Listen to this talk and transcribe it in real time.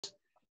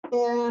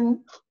And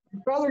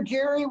Brother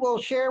Jerry will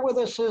share with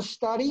us his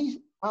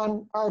study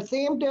on our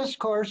theme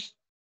discourse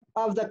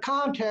of the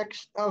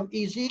context of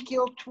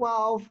Ezekiel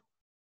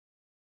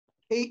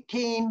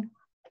 12:18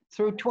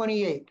 through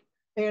 28.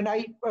 And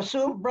I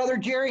assume Brother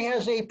Jerry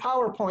has a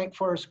PowerPoint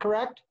for us,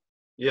 correct?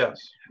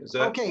 Yes. Is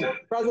that okay?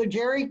 Brother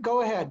Jerry,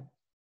 go ahead.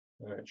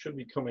 It should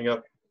be coming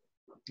up.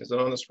 Is it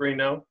on the screen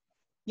now?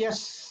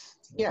 Yes.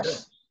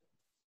 Yes.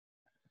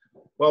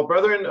 Okay. Well,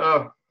 brethren,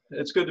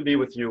 it's good to be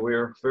with you.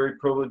 We're very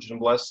privileged and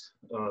blessed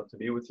to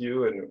be with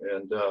you,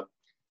 and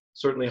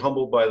certainly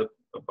humbled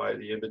by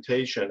the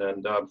invitation.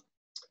 And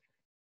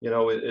you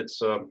know,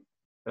 it's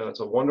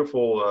a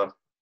wonderful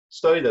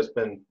study that's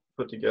been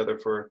put together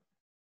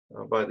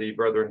by the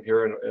brethren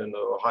here in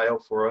Ohio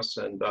for us,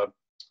 and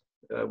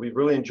we've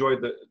really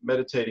enjoyed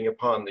meditating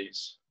upon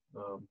these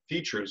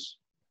features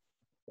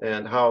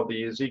and how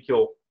the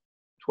Ezekiel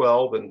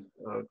 12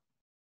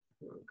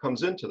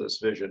 comes into this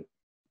vision.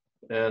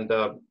 And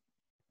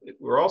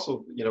we're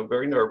also, you know,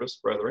 very nervous,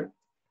 brethren.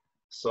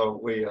 So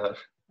we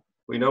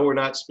know we're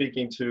not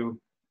speaking to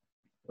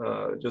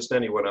just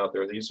anyone out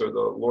there. These are the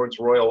Lord's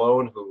royal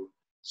own who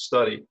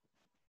study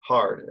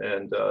hard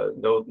and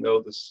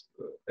know this.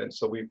 And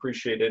so we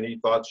appreciate any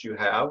thoughts you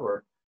have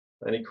or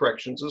any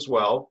corrections as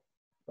well.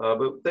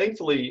 But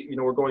thankfully, you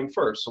know, we're going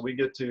first. So we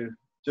get to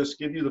just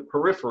give you the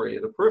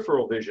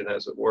peripheral vision,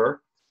 as it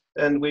were.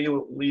 And we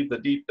will leave the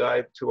deep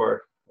dive to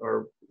our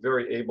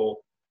very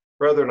able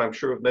brethren. I'm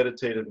sure have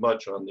meditated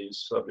much on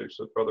these subjects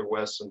with Brother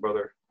Wes and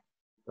Brother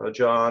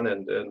John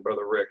and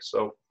Brother Rick.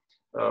 So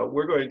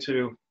we're going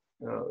to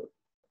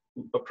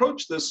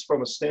approach this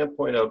from a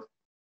standpoint of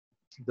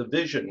the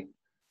vision,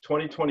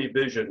 2020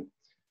 vision,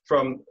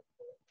 from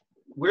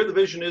where the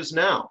vision is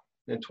now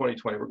in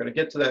 2020. We're going to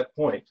get to that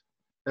point.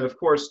 And of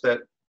course, that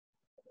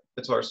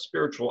it's our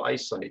spiritual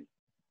eyesight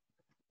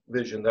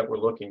vision that we're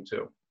looking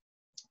to.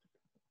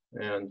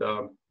 And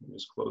let me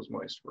just close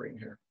my screen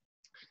here.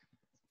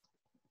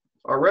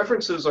 Our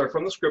references are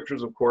from the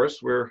scriptures, of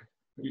course. We're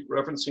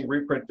referencing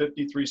reprint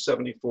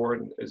 5374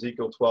 and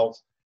Ezekiel 12,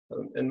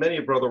 and many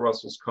of Brother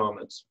Russell's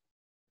comments.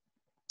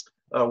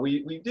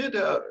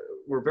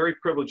 We're very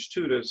privileged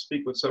too to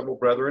speak with several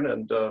brethren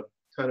and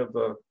kind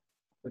of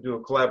do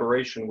a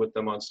collaboration with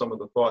them on some of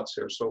the thoughts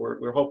here. So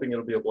we're hoping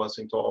it'll be a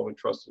blessing to all, and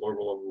trust the Lord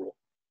will overrule.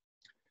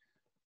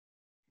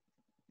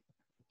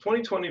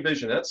 2020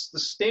 vision, that's the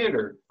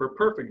standard for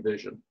perfect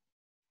vision.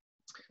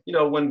 You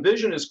know, when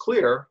vision is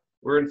clear,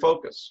 we're in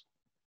focus.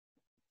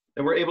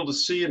 And we're able to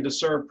see and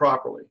discern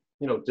properly,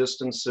 you know,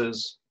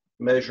 distances,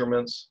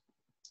 measurements.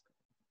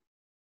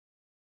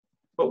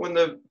 But when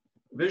the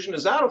vision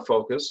is out of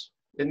focus,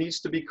 it needs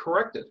to be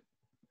corrected.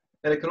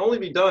 And it can only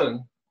be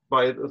done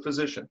by the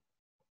physician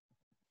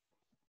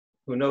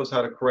who knows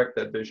how to correct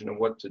that vision and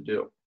what to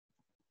do.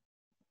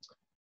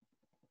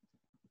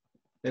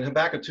 In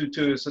Habakkuk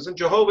 2:2, it says, "And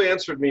Jehovah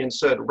answered me and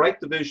said, Write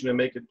the vision and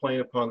make it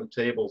plain upon the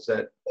tables,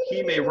 that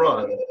he may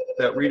run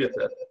that readeth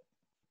it."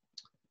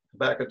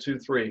 Habakkuk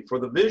 2:3, "For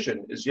the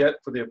vision is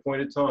yet for the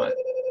appointed time."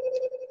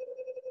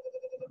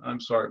 I'm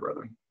sorry,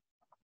 brethren.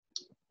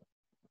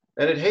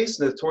 "And it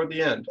hasteneth toward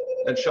the end,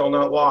 and shall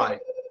not lie.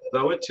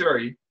 Though it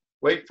tarry,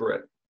 wait for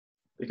it,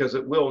 because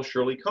it will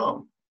surely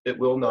come. It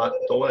will not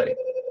delay."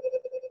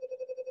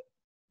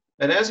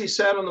 And as he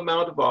sat on the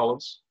Mount of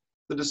Olives,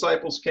 the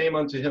disciples came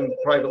unto him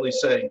privately,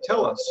 saying,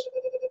 "Tell us,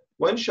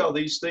 when shall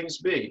these things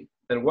be?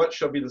 And what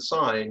shall be the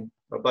sign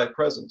of thy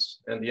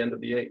presence and the end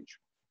of the age?"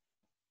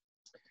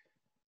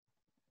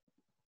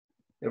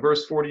 In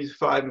verse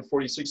 45 and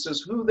 46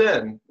 says, "Who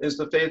then is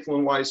the faithful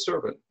and wise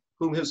servant,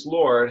 whom his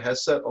Lord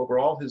has set over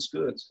all his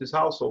goods, his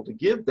household, to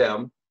give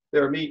them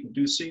their meat in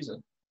due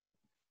season?"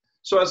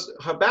 So as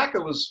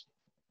Habakkuk was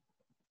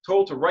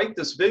told to write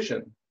this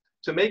vision,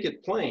 to make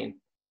it plain,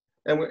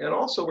 and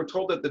also we're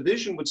told that the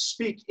vision would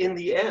speak in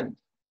the end.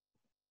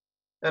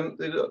 And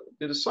the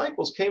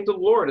disciples came to the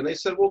Lord and they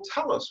said, "Well,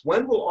 tell us,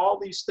 when will all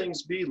these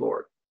things be,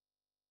 Lord?"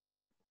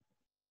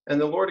 And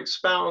the Lord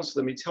expounds to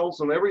them. He tells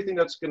them everything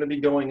that's going to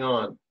be going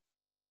on.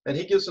 And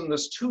he gives them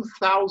this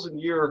 2,000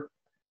 year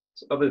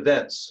of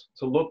events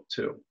to look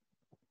to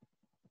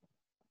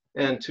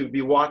and to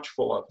be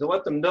watchful of, to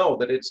let them know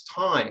that it's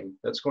time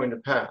that's going to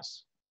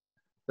pass,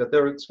 that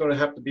it's going to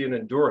have to be an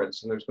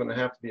endurance, and there's going to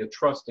have to be a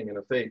trusting and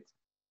a faith.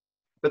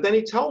 But then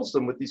he tells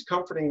them with these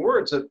comforting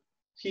words that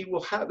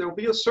there will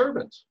be a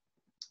servant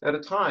at a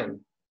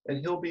time, and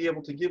he'll be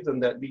able to give them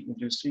that meat in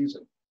due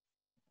season.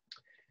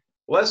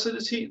 Blessed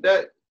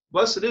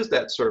is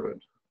that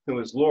servant who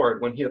is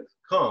Lord, when he hath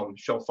come,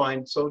 shall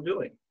find so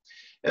doing.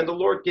 And the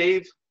Lord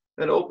gave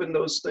and opened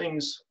those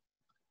things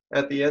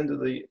at the end of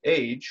the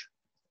age,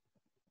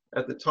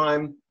 at the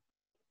time,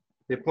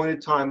 the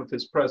appointed time of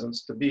his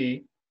presence, to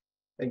be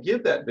and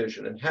give that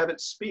vision and have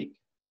it speak.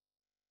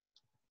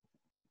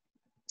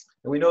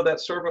 And we know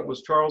that servant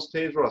was Charles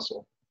Taze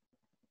Russell.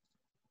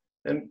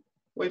 And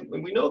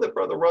we know that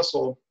Brother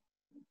Russell,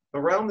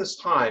 around this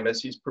time,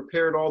 as he's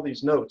prepared all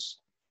these notes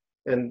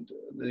and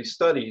these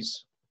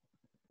studies,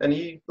 and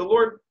the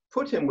Lord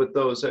put him with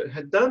those that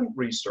had done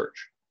research,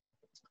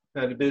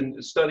 had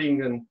been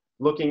studying and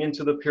looking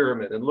into the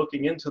pyramid and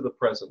looking into the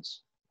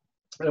presence.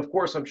 And of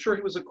course, I'm sure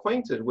he was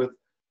acquainted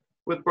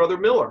with Brother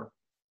Miller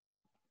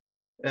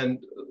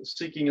and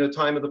seeking a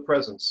time of the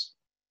presence.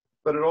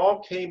 But it all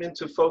came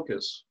into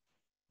focus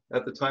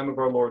at the time of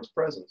our Lord's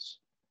presence.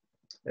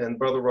 And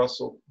Brother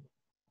Russell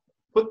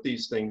put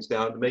these things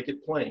down to make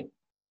it plain.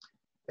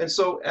 And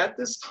so at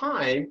this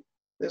time,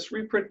 this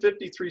reprint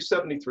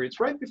 5373, it's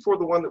right before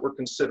the one that we're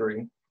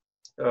considering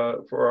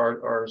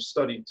for our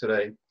study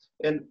today.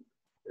 And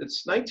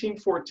it's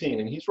 1914,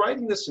 and he's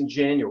writing this in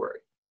January.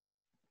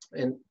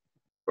 And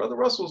Brother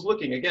Russell's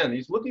looking, again,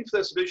 he's looking for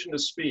this vision to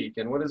speak.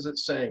 And what is it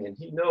saying? And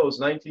he knows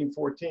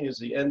 1914 is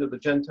the end of the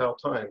Gentile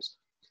times.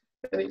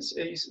 And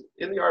he's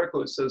in the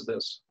article, it says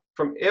this: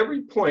 from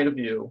every point of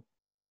view,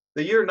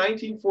 the year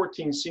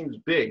 1914 seems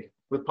big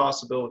with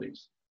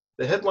possibilities.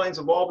 The headlines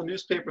of all the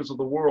newspapers of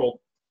the world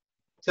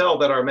tell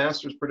that our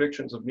master's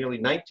predictions of nearly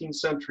 19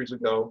 centuries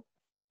ago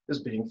is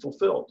being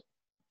fulfilled.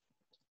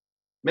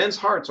 Men's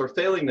hearts are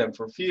failing them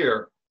for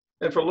fear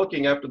and for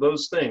looking after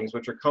those things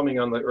which are coming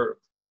on the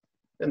earth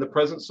in the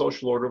present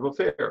social order of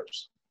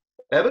affairs.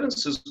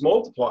 Evidences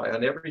multiply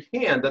on every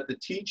hand that the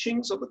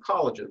teachings of the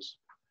colleges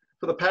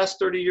for the past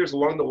 30 years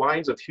along the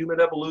lines of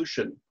human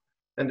evolution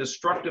and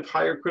destructive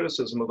higher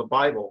criticism of the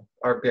Bible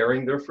are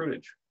bearing their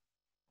fruitage.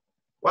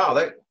 Wow,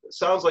 that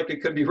sounds like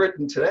it could be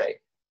written today,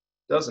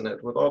 doesn't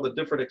it? With all the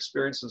different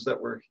experiences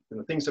and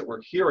the things that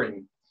we're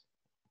hearing,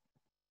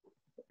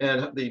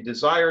 and the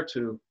desire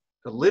to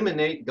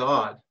eliminate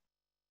God,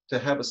 to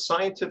have a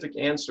scientific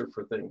answer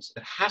for things.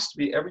 It has to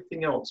be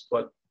everything else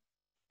but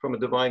from a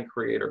divine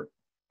creator,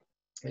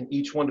 and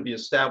each one to be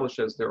established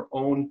as their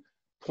own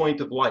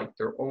point of light,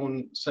 their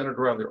own, centered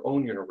around their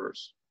own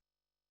universe.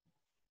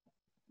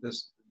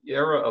 This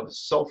era of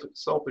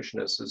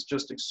selfishness is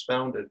just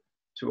expounded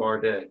to our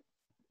day.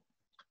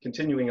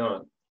 Continuing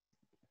on.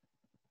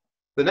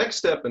 The next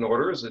step in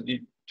order is a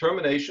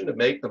determination to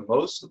make the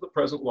most of the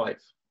present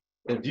life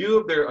in view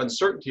of their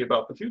uncertainty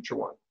about the future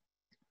one.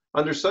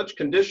 Under such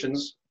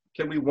conditions,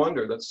 can we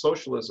wonder that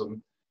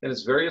socialism in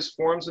its various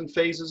forms and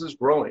phases is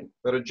growing,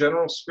 that a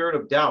general spirit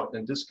of doubt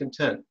and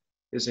discontent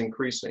is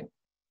increasing?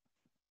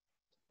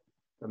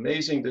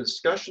 Amazing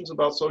discussions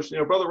about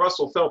socialism. Brother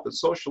Russell felt that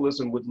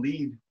socialism would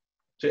lead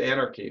to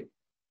anarchy.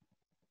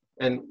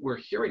 And we're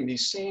hearing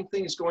these same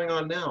things going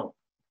on now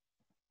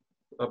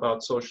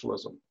about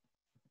socialism.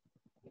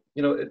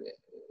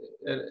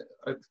 And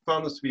I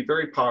found this to be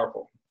very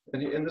powerful.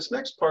 And in this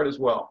next part as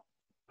well.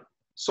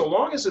 So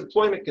long as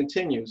employment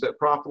continues at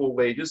profitable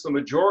wages, the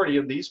majority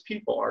of these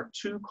people are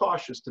too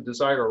cautious to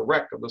desire a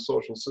wreck of the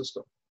social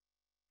system,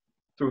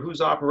 through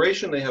whose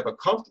operation they have a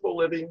comfortable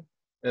living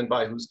and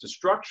by whose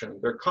destruction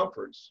their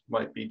comforts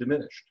might be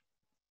diminished.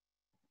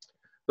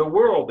 The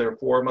world,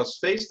 therefore,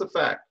 must face the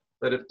fact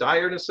that if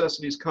dire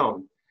necessities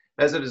come,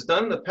 as it has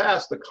done in the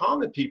past, the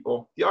common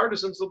people, the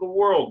artisans of the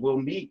world,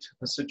 will meet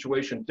the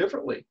situation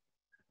differently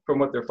from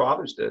what their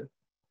fathers did.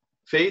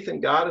 Faith in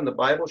God and the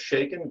Bible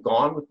shaken,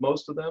 gone with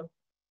most of them,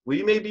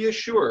 we may be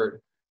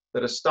assured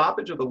that a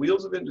stoppage of the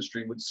wheels of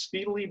industry would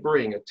speedily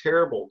bring a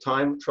terrible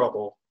time of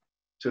trouble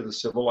to the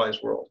civilized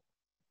world.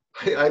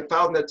 I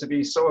found that to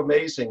be so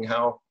amazing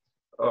how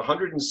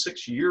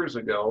 106 years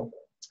ago,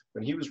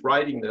 when he was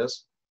writing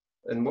this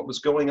and what was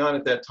going on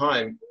at that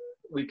time,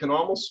 we can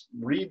almost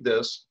read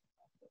this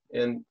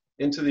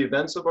into the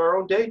events of our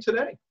own day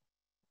today.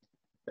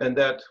 And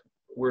that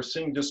we're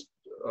seeing just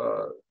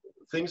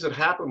things that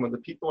happen when the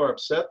people are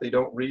upset. They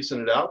don't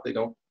reason it out. They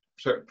don't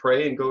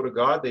pray and go to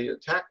God. They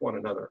attack one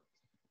another.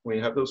 We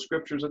have those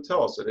scriptures that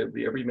tell us that it'd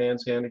be every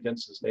man's hand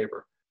against his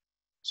neighbor.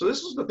 So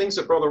this is the things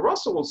that Brother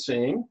Russell was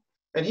seeing,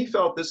 and he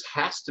felt this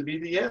has to be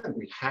the end.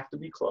 We have to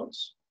be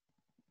close.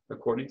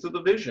 According to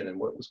the vision and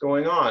what was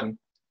going on,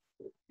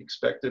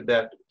 expected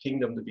that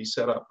kingdom to be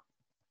set up.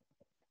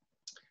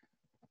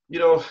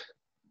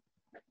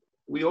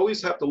 We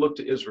always have to look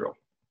to Israel.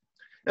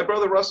 And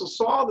Brother Russell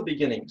saw the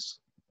beginnings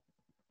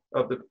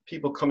of the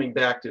people coming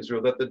back to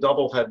Israel, that the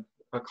double had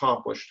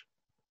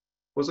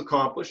was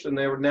accomplished, and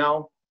they were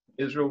now,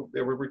 Israel,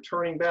 they were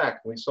returning back.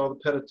 We saw the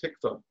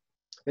Petah,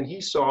 and he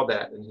saw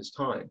that in his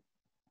time.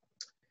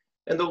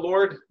 And the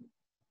Lord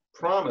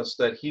promised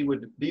that he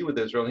would be with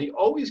Israel, and he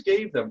always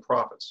gave them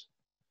prophets,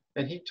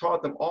 and he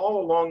taught them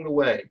all along the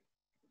way.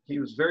 He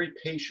was very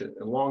patient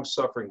and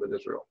long-suffering with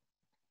Israel.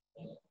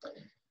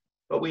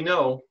 But we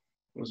know,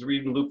 I was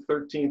reading Luke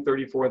 13,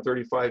 34 and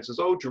 35, it says,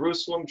 "O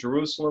Jerusalem,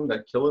 Jerusalem,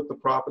 that killeth the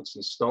prophets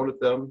and stoneth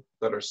them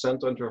that are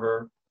sent unto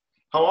her.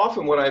 How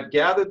often would I have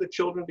gathered the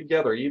children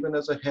together, even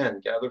as a hen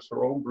gathers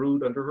her own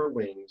brood under her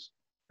wings,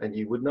 and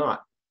ye would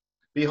not.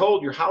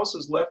 Behold, your house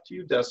is left to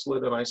you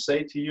desolate, and I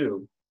say to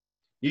you,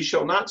 ye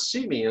shall not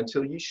see me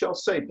until ye shall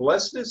say,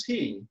 Blessed is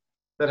he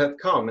that hath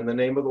come in the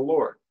name of the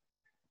Lord."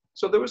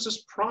 So there was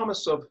this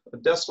promise of a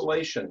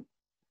desolation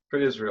for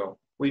Israel.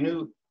 We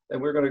knew,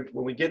 and we're going to,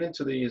 when we get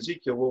into the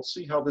Ezekiel, we'll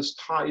see how this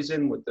ties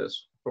in with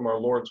this from our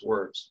Lord's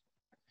words.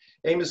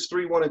 Amos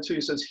 3, 1 and 2,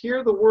 he says,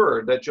 "Hear the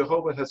word that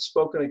Jehovah hath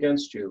spoken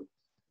against you.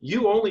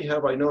 You only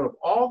have I known of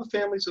all the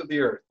families of the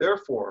earth.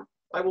 Therefore,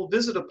 I will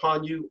visit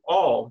upon you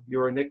all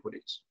your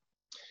iniquities.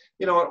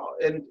 You know,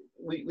 and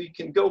we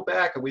can go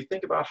back and we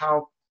think about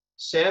how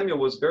Samuel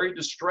was very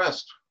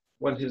distressed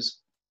when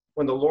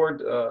the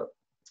Lord,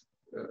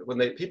 when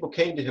people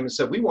came to him and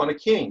said, we want a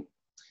king.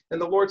 And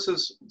the Lord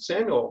says,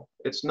 Samuel,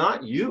 it's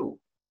not you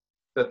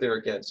that they're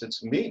against,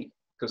 it's me,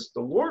 because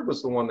the Lord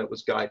was the one that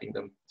was guiding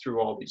them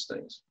through all these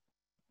things.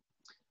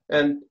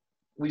 And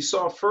we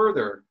saw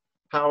further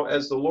how,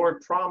 as the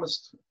Lord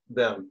promised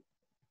them,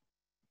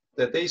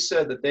 that they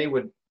said that they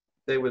would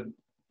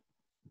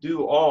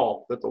do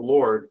all that the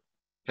Lord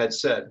had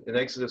said in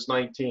Exodus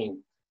 19.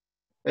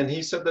 And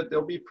he said that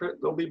there'll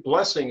be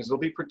blessings, there'll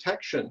be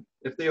protection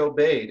if they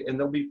obeyed, and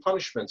there'll be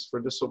punishments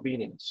for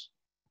disobedience.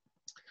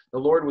 The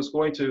Lord was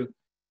going to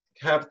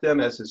have them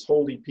as his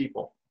holy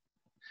people.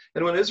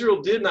 And when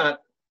Israel did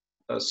not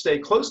stay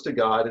close to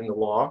God in the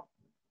law,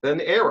 then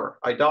error,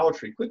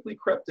 idolatry, quickly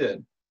crept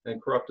in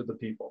and corrupted the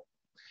people.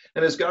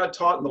 And as God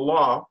taught in the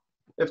law,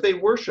 if they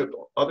worshiped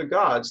other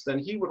gods, then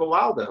he would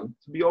allow them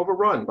to be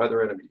overrun by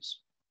their enemies.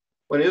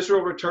 When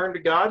Israel returned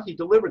to God, he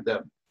delivered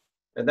them.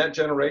 And that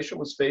generation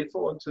was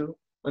faithful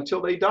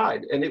until they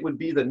died. And it would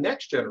be the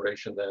next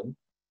generation then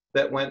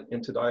that went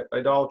into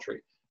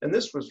idolatry. And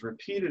this was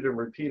repeated and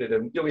repeated.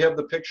 And we have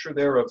the picture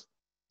there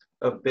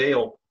of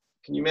Baal.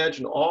 Can you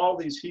imagine all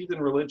these heathen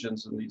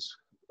religions and these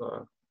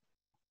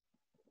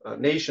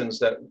nations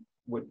that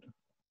would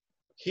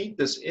heat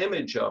this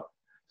image up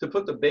to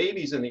put the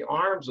babies in the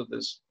arms of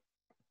this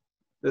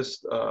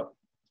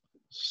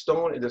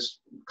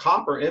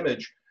copper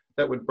image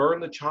that would burn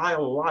the child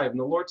alive? And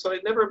the Lord said,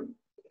 it never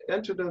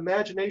entered the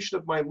imagination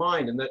of my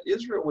mind, and that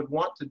Israel would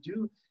want to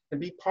do and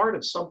be part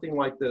of something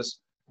like this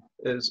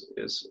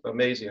is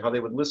amazing, how they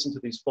would listen to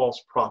these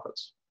false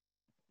prophets.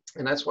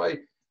 And that's why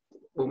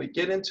when we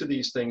get into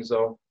these things,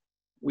 though,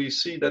 we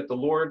see that the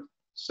Lord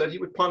said he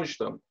would punish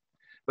them.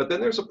 But then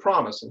there's a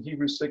promise in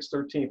Hebrews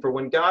 6:13. For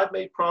when God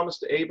made promise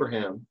to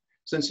Abraham,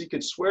 since he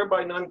could swear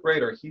by none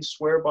greater, he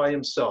swore by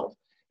himself.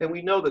 And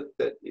we know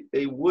that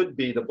they would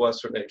be the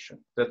blessed nation,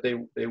 that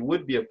they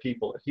would be a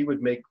people that he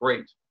would make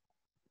great,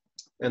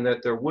 and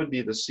that there would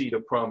be the seed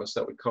of promise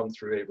that would come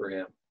through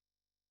Abraham.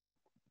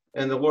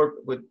 And the Lord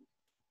would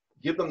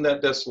give them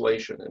that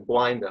desolation and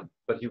blind them,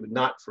 but he would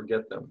not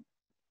forget them.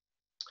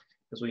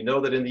 As we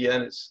know that in the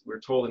end, we're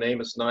told in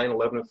Amos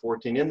 9:11 and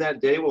 14, in that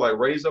day will I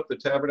raise up the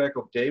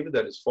tabernacle of David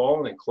that is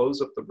fallen and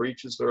close up the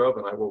breaches thereof,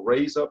 and I will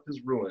raise up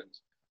his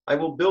ruins. I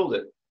will build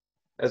it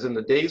as in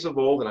the days of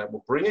old, and I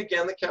will bring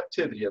again the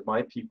captivity of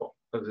my people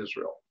of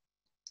Israel.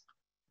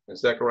 In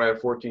Zechariah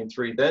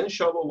 14:3, then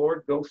shall the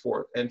Lord go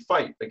forth and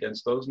fight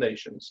against those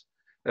nations,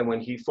 and when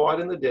he fought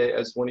in the day,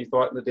 as when he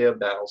fought in the day of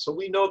battle. So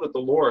we know that the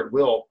Lord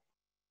will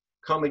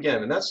come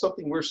again, and that's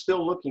something we're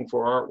still looking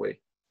for, aren't we?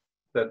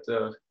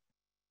 That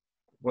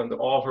when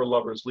all her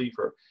lovers leave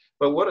her.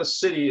 But what a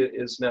city it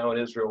is now in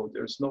Israel.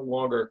 There's no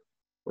longer,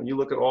 when you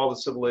look at all the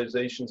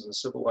civilizations and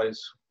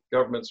civilized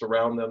governments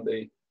around them,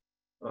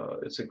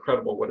 it's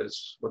incredible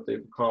what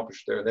they've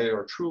accomplished there. They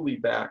are truly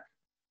back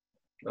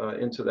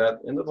into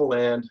the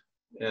land,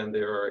 and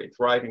they are a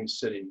thriving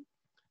city,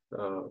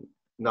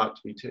 not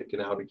to be taken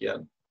out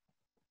again.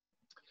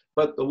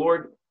 But the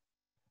Lord,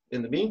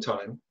 in the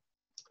meantime,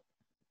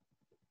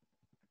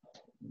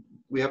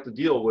 we have to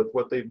deal with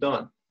what they've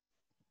done.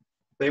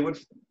 They would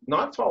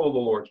not follow the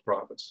Lord's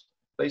prophets.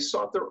 They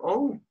sought their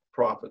own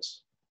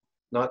prophets,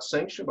 not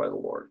sanctioned by the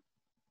Lord.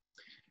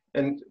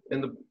 And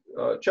in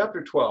the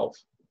chapter 12,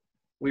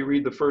 we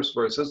read the first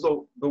verse. It says,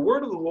 the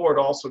word of the Lord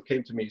also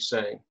came to me,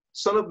 saying,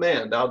 Son of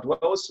man, thou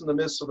dwellest in the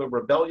midst of a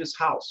rebellious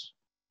house,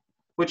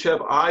 which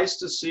have eyes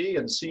to see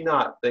and see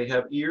not. They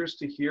have ears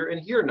to hear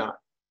and hear not,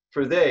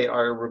 for they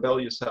are a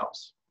rebellious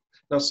house.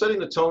 Now, setting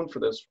the tone for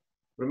this,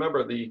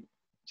 remember the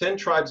 10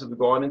 tribes have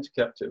gone into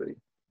captivity.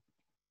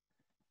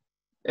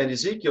 And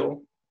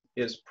Ezekiel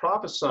is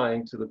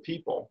prophesying to the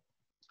people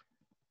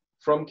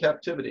from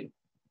captivity.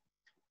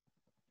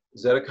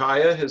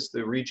 Zedekiah is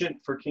the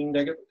regent for King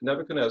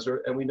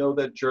Nebuchadnezzar, and we know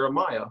that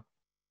Jeremiah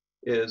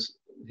is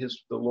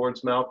the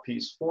Lord's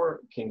mouthpiece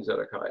for King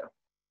Zedekiah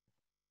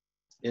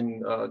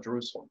in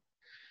Jerusalem.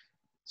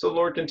 So the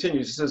Lord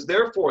continues. He says,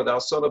 therefore, thou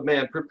son of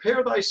man,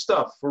 prepare thy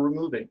stuff for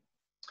removing.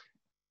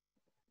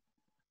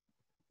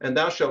 And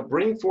thou shalt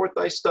bring forth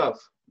thy stuff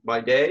by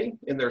day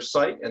in their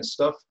sight, and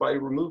stuff by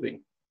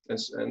removing.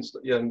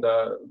 And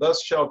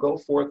thus shall go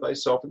forth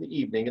thyself in the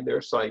evening in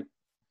their sight.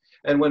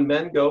 And when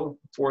men go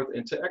forth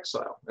into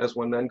exile, as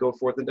when men go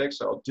forth into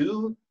exile,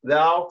 do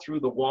thou dig through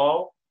the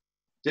wall,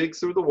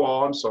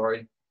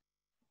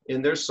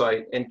 in their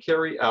sight, and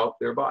carry out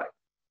thereby.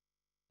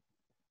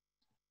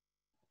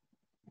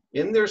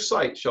 In their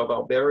sight shalt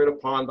thou bear it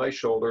upon thy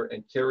shoulder,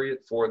 and carry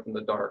it forth in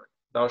the dark.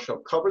 Thou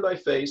shalt cover thy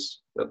face,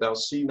 that thou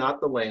see not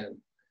the land,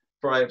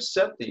 for I have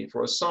set thee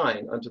for a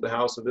sign unto the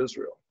house of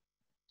Israel.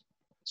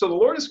 So the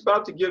Lord is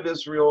about to give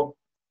Israel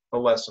a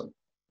lesson.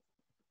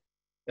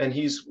 And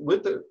he's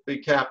with the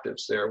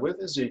captives there,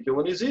 with Ezekiel.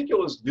 And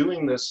Ezekiel is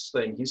doing this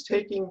thing. He's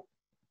taking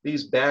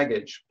these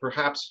baggage,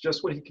 perhaps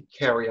just what he could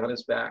carry on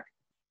his back.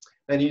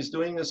 And he's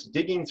doing this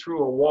digging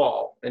through a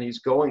wall, and he's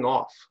going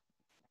off.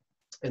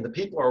 And the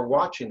people are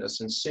watching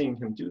this and seeing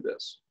him do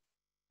this.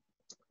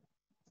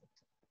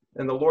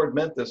 And the Lord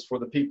meant this for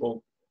the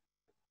people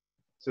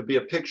to be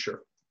a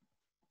picture.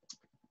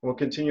 We'll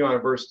continue on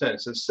in verse 10.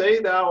 It says, say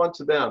thou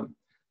unto them,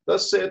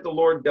 thus saith the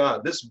Lord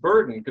God, this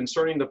burden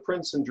concerning the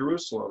prince in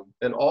Jerusalem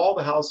and all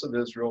the house of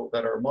Israel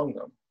that are among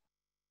them.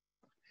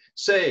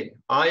 Say,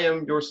 I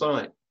am your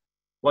sign.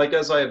 Like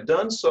as I have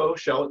done, so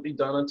shall it be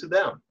done unto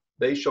them.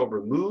 They shall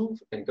remove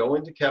and go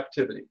into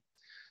captivity.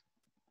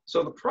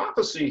 So the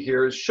prophecy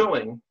here is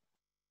showing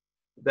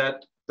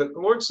that the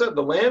Lord said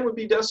the land would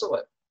be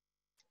desolate.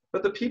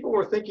 But the people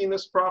were thinking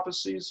this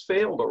prophecy's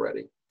failed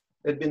already.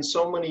 It had been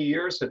so many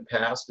years had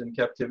passed in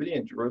captivity,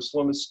 and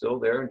Jerusalem is still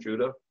there in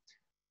Judah,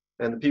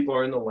 and the people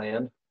are in the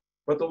land.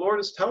 But the Lord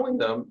is telling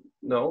them,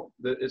 no,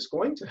 that it's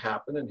going to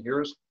happen, and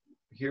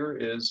here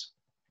is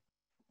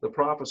the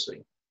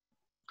prophecy.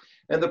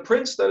 And the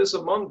prince that is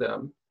among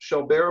them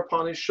shall bear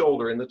upon his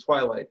shoulder in the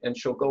twilight, and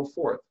shall go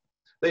forth.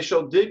 They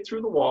shall dig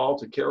through the wall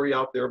to carry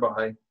out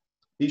thereby.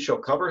 He shall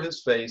cover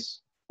his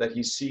face, that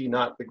he see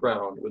not the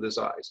ground with his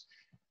eyes.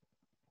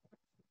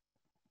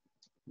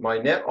 My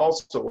net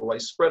also will I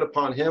spread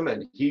upon him,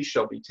 and he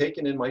shall be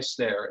taken in my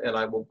snare, and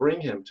I will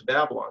bring him to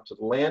Babylon, to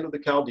the land of the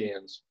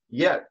Chaldeans.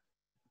 Yet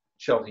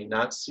shall he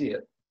not see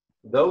it,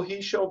 though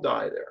he shall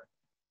die there.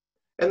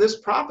 And this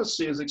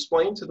prophecy is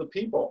explained to the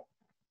people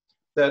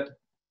that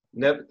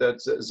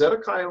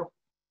Zedekiah,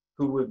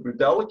 who would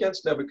rebel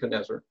against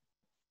Nebuchadnezzar,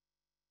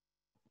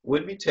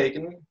 would be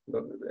taken,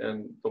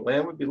 and the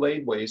land would be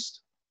laid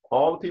waste.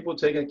 All the people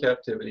taken in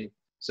captivity.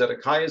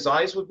 Zedekiah's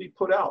eyes would be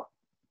put out.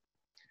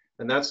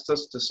 And that's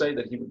just to say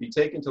that he would be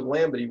taken to the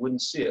land, but he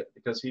wouldn't see it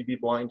because he'd be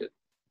blinded.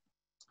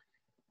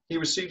 He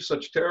received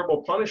such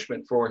terrible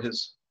punishment for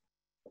his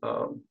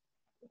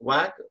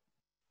lack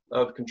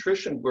of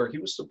contrition, where he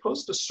was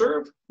supposed to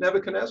serve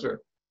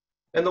Nebuchadnezzar.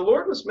 And the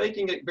Lord was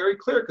making it very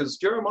clear, because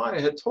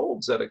Jeremiah had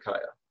told Zedekiah,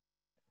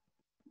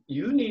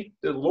 the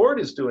Lord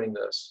is doing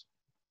this.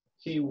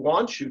 He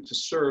wants you to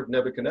serve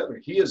Nebuchadnezzar.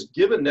 He has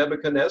given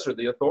Nebuchadnezzar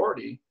the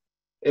authority.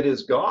 It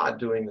is God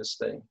doing this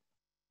thing.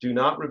 Do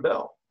not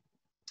rebel.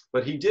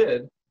 But he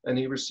did, and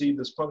he received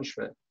this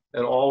punishment.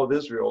 And all of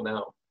Israel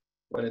now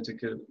went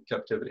into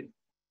captivity.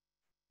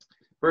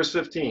 Verse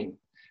 15,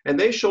 and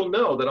they shall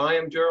know that I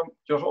am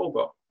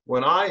Jehovah,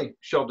 when I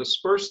shall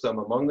disperse them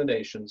among the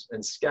nations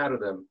and scatter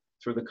them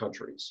through the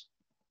countries.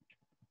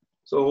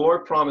 So the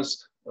Lord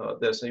promised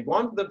this, and he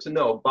wanted them to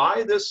know,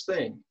 by this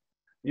thing,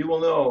 you will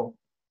know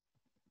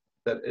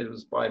that it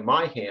was by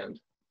my hand.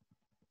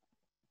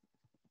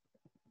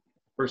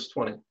 Verse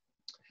 20,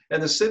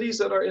 and the cities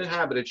that are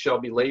inhabited shall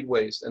be laid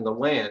waste, and the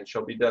land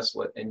shall be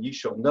desolate, and ye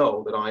shall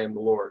know that I am the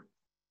Lord.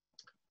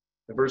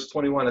 And verse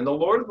 21, and the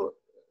word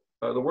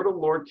of the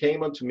Lord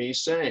came unto me,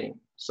 saying,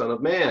 Son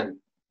of man,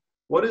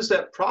 what is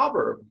that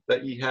proverb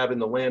that ye have in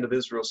the land of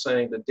Israel,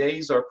 saying, the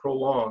days are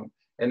prolonged,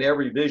 and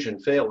every vision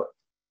faileth?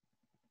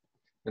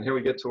 And here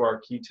we get to our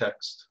key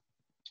text,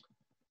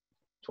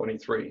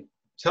 23.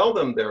 Tell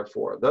them,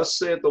 therefore, thus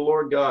saith the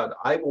Lord God,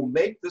 I will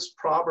make this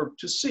proverb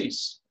to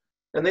cease,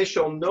 and they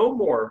shall no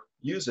more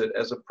use it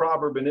as a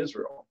proverb in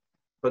Israel.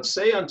 But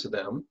say unto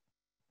them,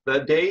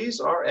 the days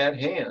are at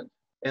hand,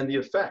 and the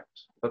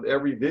effect of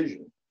every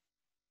vision,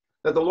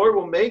 that the Lord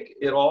will make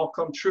it all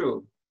come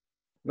true.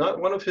 Not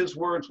one of his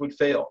words would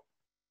fail.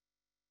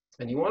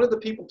 And he wanted the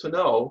people to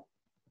know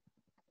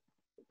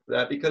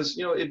that, because,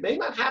 it may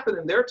not happen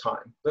in their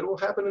time, but it will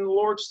happen in the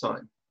Lord's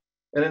time.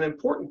 And an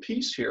important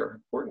piece here,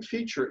 important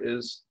feature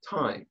is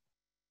time.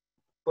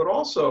 But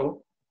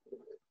also,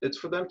 it's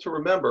for them to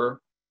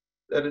remember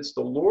that it's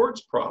the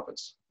Lord's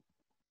prophets,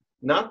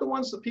 not the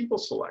ones the people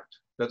select,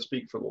 that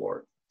speak for the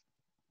Lord.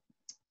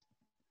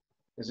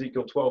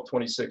 Ezekiel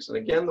 12:26, and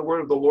again the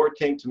word of the Lord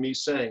came to me,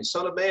 saying,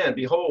 Son of man,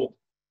 behold,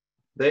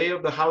 they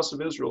of the house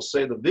of Israel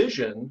say the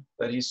vision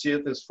that he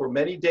seeth is for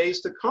many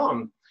days to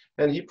come,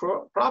 and he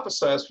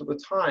prophesies for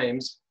the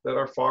times that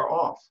are far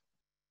off.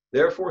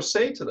 Therefore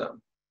say to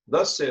them,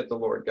 thus saith the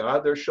Lord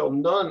God, there shall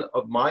none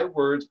of my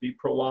words be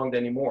prolonged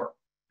any more,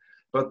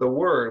 but the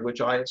word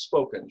which I have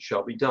spoken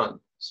shall be done,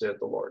 saith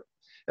the Lord.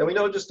 And we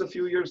know just a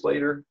few years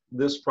later,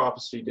 this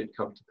prophecy did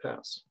come to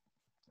pass.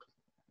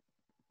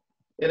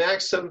 In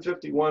Acts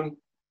 7:51,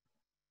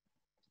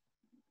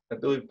 I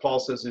believe Paul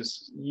says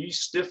this, ye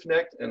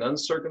stiff-necked and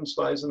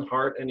uncircumcised in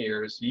heart and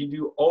ears, ye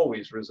do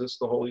always resist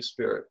the Holy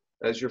Spirit,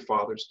 as your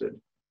fathers did.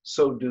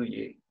 So do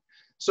ye.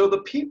 So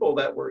the people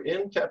that were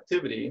in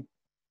captivity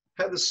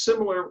had a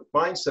similar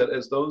mindset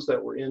as those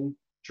that were in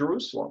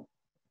Jerusalem.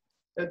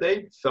 And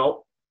they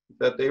felt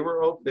that they were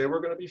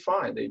going to be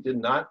fine. They did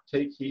not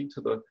take heed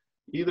to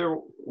either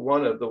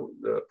one of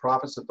the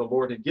prophets that the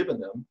Lord had given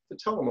them to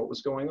tell them what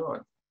was going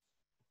on.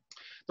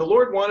 The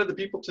Lord wanted the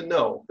people to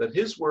know that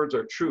his words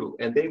are true,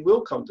 and they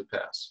will come to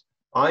pass.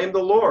 I am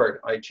the Lord,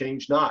 I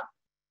change not.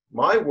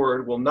 My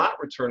word will not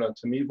return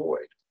unto me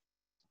void.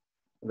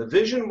 The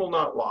vision will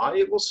not lie,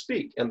 it will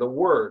speak, and the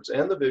words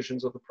and the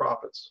visions of the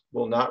prophets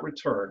will not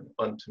return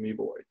unto me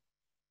void.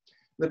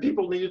 The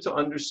people needed to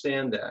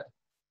understand that.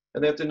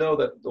 And they have to know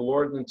that the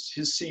Lord and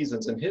his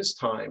seasons and his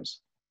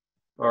times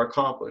are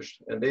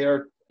accomplished. And they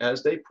are,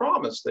 as they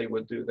promised they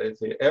would do. They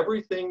say,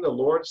 everything the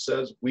Lord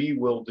says we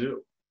will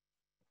do.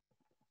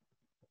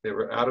 They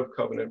were out of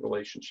covenant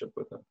relationship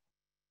with him.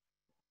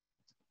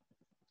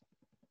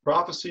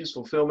 Prophecies,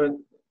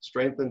 fulfillment,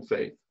 strengthen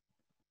faith.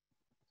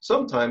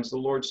 Sometimes the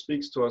Lord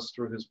speaks to us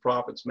through his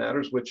prophets,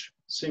 matters which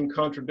seem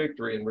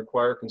contradictory and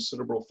require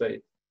considerable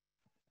faith.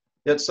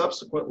 Yet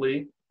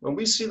subsequently, when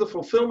we see the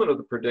fulfillment of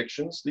the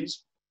predictions,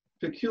 these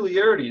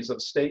peculiarities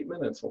of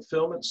statement and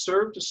fulfillment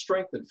serve to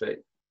strengthen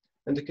faith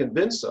and to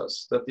convince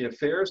us that the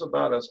affairs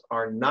about us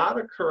are not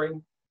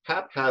occurring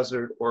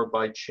haphazard or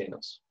by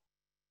chance.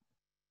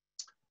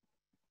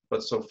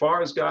 But so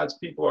far as God's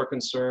people are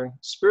concerned,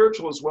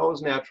 spiritual as well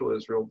as natural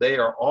Israel, they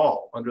are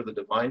all under the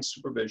divine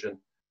supervision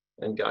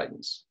and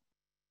guidance.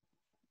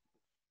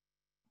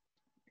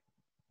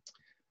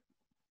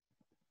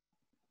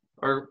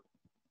 Our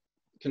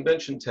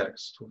convention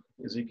text,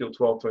 Ezekiel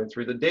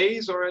 12:23, the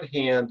days are at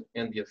hand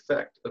and the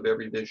effect of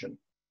every vision.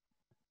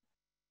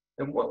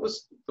 And what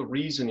was the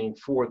reasoning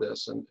for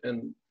this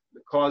and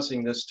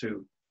causing this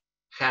to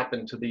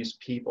happen to these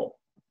people?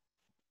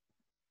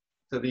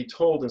 To be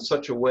told in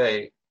such a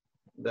way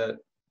that,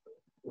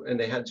 and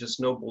they had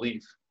just no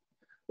belief.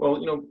 Well,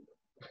 you know,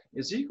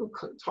 Ezekiel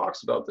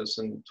talks about this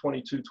in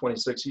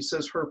 22:26. He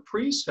says, her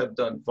priests have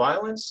done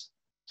violence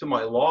to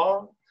my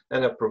law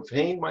and have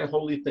profaned my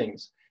holy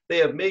things. They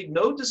have made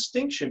no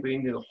distinction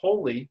between the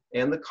holy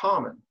and the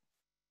common.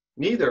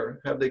 Neither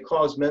have they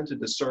caused men to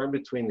discern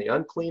between the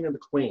unclean and the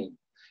clean,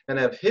 and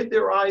have hid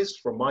their eyes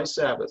from my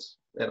Sabbaths,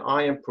 and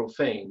I am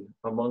profane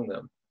among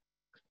them.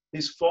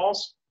 These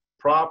false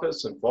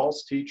prophets and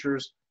false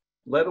teachers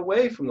led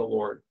away from the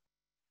Lord.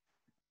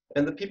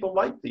 And the people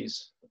like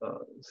these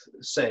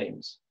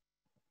sayings.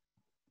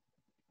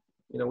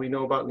 You know, we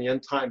know about in the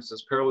end times,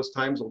 as perilous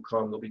times will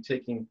come, they'll be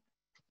taking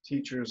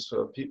teachers,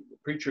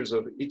 preachers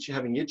of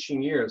having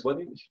itching ears,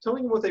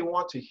 telling them what they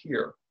want to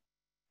hear.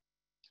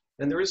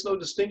 And there is no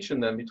distinction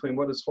then between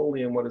what is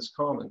holy and what is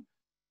common.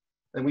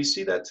 And we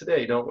see that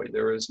today, don't we?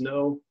 There is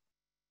no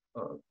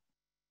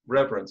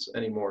reverence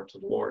anymore to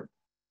the Lord.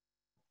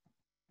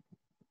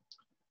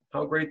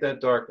 How great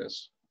that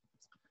darkness.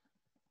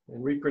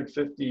 In reprint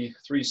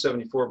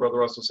 5374, Brother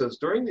Russell says,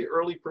 during the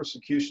early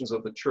persecutions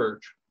of the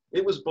church,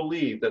 it was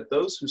believed that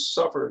those who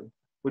suffered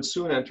would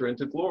soon enter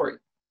into glory.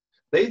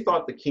 They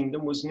thought the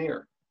kingdom was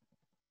near.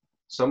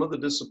 Some of the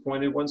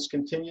disappointed ones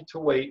continued to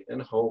wait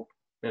and hope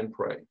and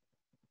pray.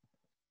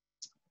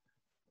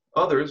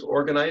 Others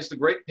organized a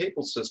great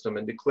papal system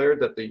and declared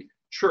that the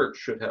church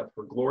should have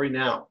her glory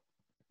now,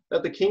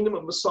 that the kingdom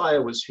of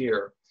Messiah was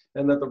here,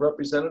 and that the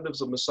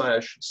representatives of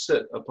Messiah should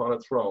sit upon a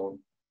throne,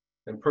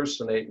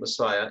 impersonate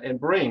Messiah, and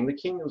bring the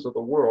kingdoms of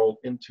the world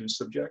into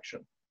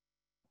subjection.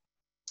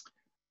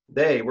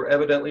 They were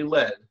evidently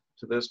led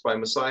to this by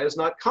Messiah's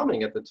not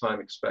coming at the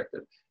time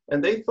expected,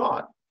 and they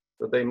thought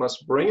that they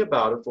must bring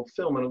about a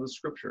fulfillment of the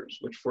scriptures,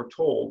 which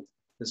foretold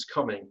his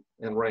coming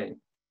and reign.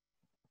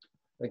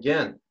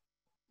 Again,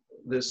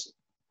 this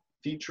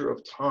feature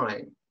of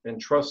time and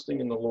trusting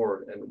in the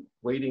Lord and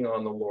waiting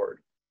on the Lord.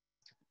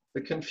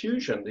 The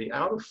confusion, the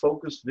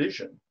out-of-focus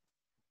vision,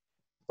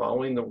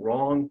 following the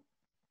wrong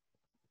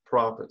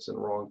prophets and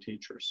wrong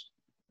teachers.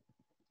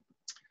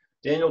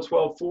 Daniel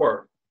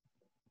 12:4.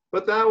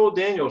 But thou, O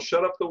Daniel,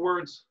 shut up the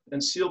words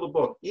and seal the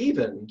book,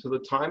 even to the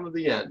time of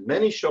the end.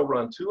 Many shall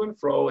run to and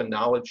fro, and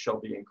knowledge shall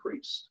be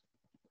increased.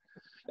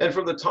 And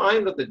from the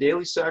time that the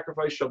daily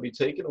sacrifice shall be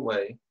taken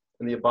away,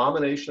 and the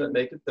abomination that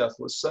maketh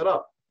deathless set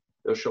up,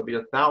 there shall be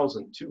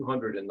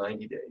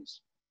 1,290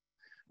 days.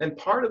 And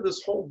part of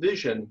this whole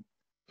vision,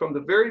 from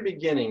the very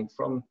beginning,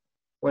 from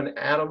when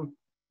Adam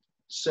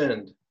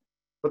sinned,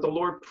 but the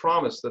Lord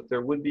promised that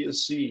there would be a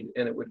seed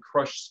and it would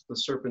crush the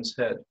serpent's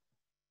head.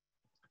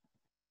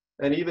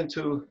 And even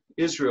to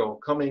Israel,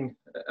 coming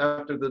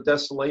after the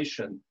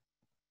desolation,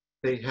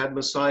 they had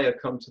Messiah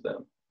come to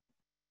them.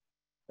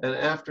 And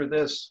after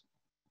this,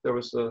 there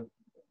was the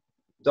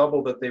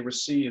double that they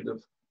received.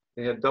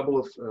 They had double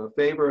of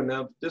favor and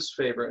now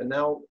disfavor, and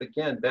now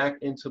again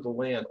back into the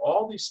land.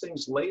 All these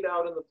things laid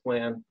out in the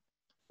plan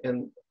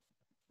and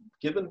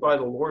given by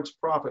the Lord's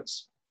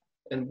prophets.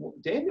 And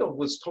Daniel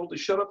was told to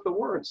shut up the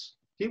words.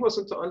 He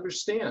wasn't to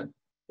understand.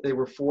 They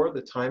were for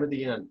the time of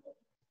the end.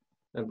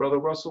 And Brother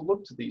Russell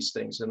looked to these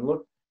things and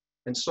looked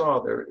and saw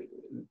there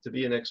to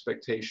be an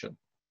expectation.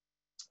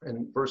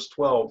 And verse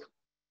 12,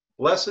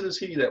 blessed is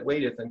he that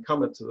waiteth and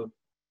cometh to the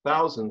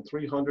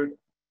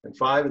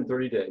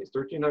 1,330 days,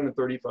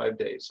 1,335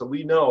 days. So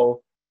we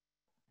know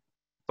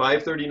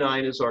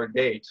 539 is our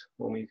date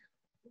when we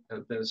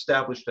have been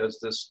established as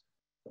this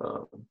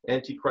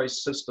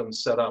Antichrist system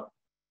set up.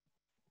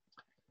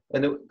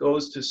 And it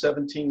goes to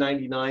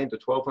 1799 to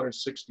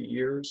 1,260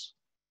 years.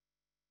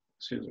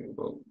 Excuse me,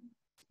 we'll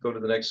go to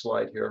the next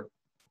slide here.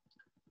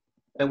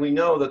 And we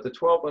know that the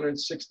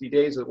 1,260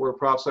 days that were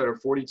prophesied are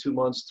 42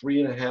 months,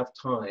 3.5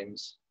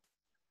 times,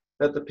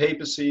 that the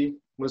papacy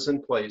was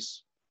in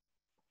place.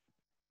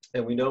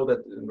 And we know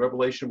that in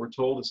Revelation we're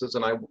told, it says,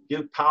 and I will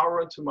give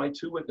power unto my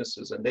two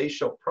witnesses, and they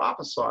shall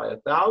prophesy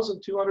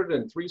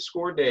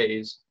 1,260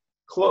 days,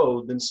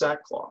 clothed in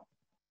sackcloth.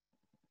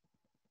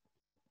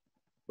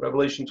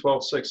 Revelation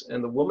 12:6,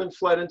 and the woman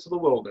fled into the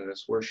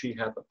wilderness, where she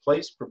had the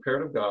place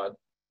prepared of God,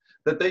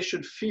 that they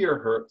should feed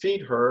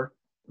her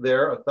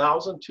there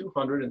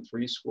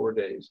 1,260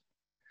 days.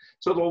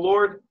 So the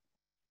Lord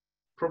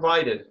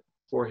provided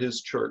for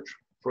his church,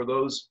 for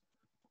those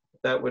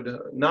that would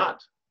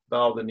not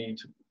bow the knee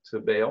to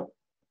Baal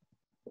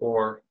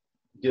or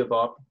give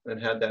up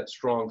and had that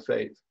strong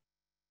faith.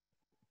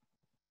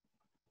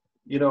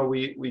 You know,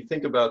 we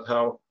think about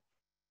how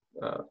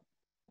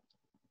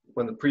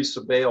when the priests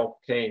of Baal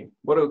came,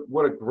 what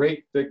a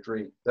great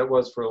victory that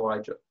was for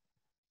Elijah.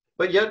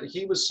 But yet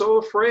he was so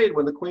afraid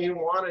when the queen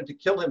wanted to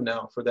kill him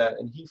now for that,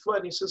 and he fled.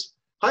 And he says,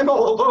 I'm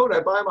all alone,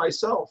 I'm by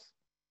myself.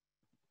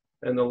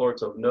 And the Lord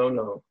said,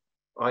 no,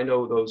 I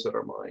know those that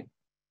are mine.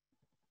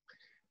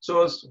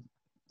 So as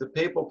the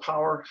papal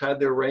power had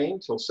their reign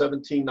till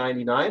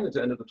 1799, at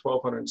the end of the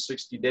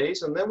 1,260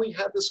 days, and then we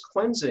had this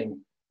cleansing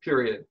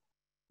period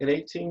in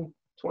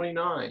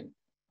 1829,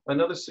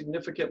 another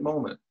significant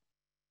moment.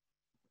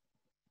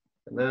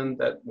 And then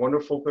that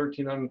wonderful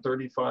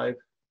 1,335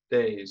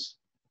 days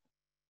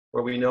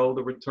where we know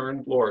the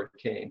returned Lord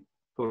came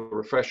to a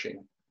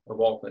refreshing of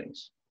all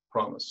things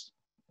promised.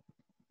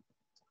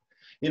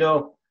 You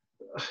know,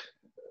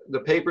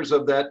 the papers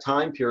of that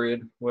time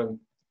period, when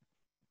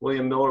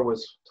William Miller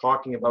was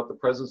talking about the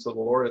presence of the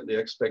Lord and the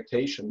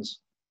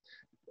expectations,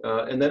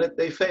 and then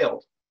they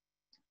failed.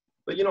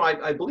 But, you know,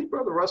 I believe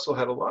Brother Russell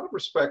had a lot of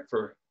respect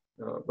for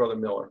Brother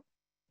Miller.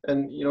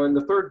 And, you know, in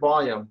the third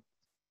volume,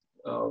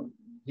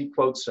 he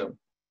quotes him.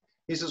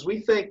 He says, we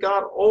thank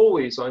God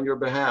always on your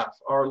behalf.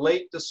 Our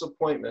late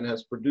disappointment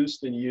has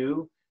produced in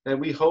you, and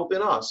we hope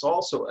in us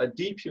also, a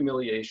deep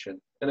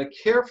humiliation and a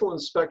careful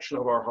inspection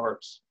of our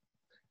hearts.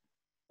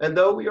 And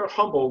though we are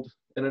humbled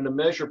and in a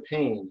measure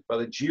pained by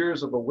the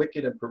jeers of a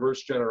wicked and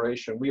perverse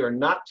generation, we are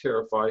not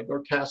terrified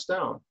nor cast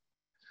down.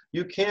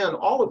 You can,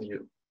 all of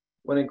you,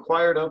 when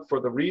inquired of for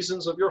the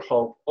reasons of your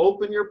hope,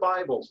 open your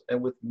Bibles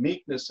and with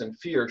meekness and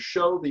fear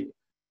show the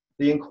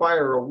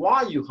inquirer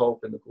why you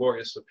hope in the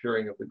glorious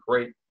appearing of the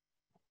great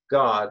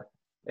God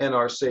and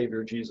our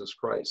Savior Jesus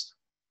Christ.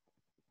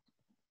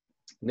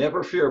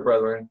 Never fear,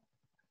 brethren.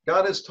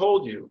 God has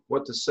told you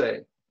what to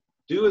say.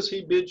 Do as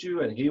he bids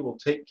you, and he will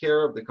take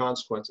care of the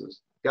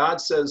consequences.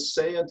 God says,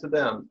 say unto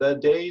them, the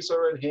days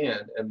are at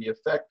hand, and the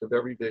effect of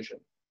every vision.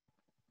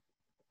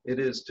 It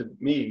is to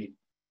me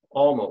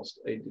almost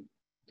a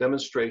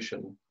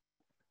demonstration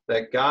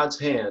that God's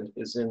hand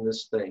is in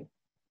this thing.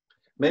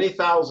 Many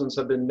thousands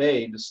have been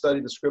made to study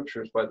the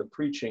scriptures by the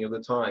preaching of the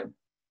time.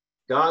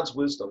 God's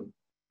wisdom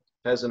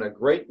has in a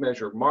great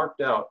measure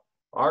marked out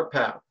our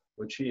path,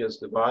 which he has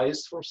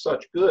devised for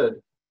such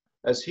good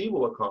as he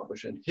will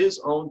accomplish in his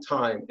own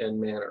time and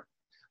manner.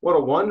 What a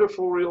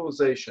wonderful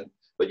realization.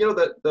 But you know,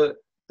 that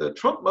the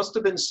trump must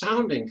have been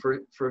sounding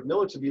for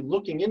Miller to be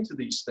looking into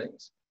these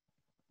things.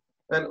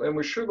 And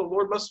we're sure the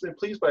Lord must have been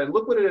pleased by it.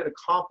 Look what it had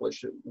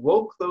accomplished. It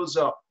woke those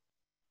up.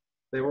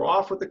 They were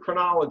off with the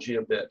chronology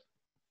a bit,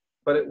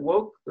 but it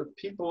woke the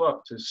people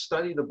up to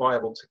study the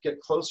Bible, to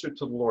get closer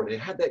to the Lord. It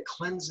had that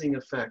cleansing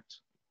effect,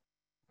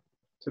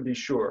 to be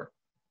sure.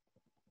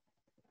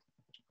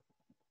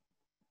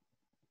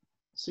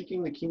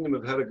 Seeking the kingdom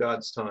ahead of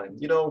God's time.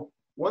 You know,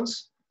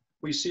 once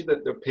we see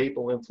that the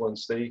papal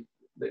influence, they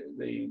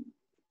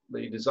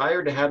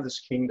desire to have this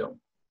kingdom.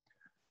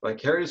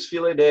 Vicarius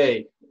Filii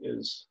Dei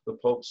is the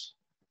Pope's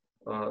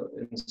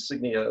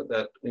insignia,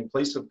 that in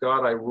place of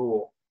God I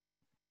rule.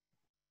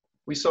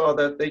 We saw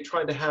that they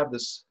tried to have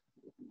this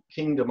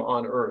kingdom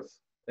on earth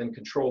and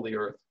control the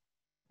earth.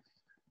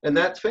 And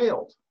that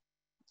failed,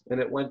 and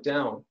it went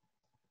down.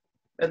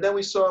 And then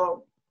we saw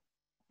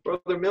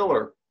Brother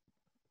Miller,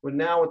 when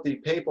now with the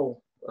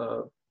papal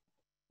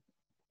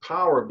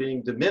power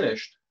being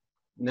diminished,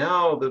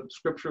 now the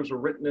scriptures are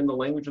written in the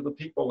language of the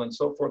people and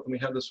so forth, and we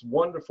have this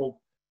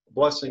wonderful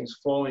blessings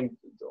flowing.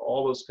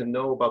 All those can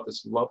know about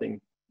this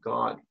loving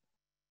God.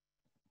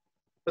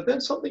 But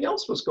then something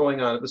else was going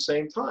on at the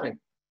same time.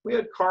 We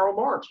had Karl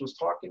Marx was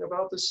talking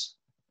about this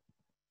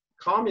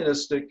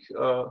communistic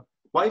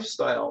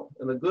lifestyle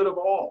and the good of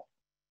all,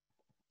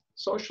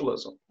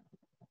 socialism.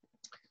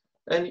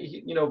 And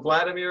you know,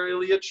 Vladimir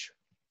Ilyich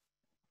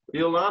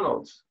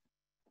Ulyanov,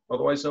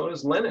 otherwise known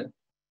as Lenin,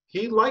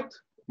 he liked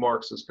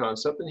Marx's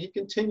concept and he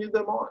continued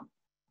them on.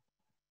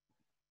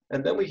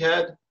 And then we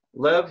had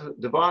Lev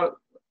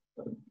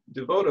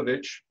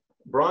Davidovich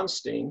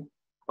Bronstein,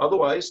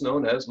 otherwise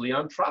known as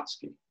Leon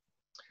Trotsky.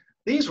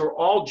 These were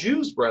all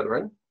Jews,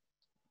 brethren.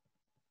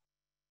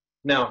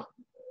 Now,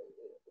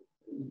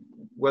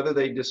 whether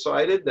they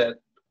decided that,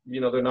 you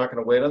know, they're not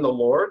going to wait on the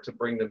Lord to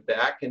bring them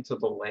back into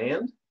the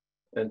land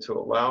and to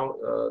allow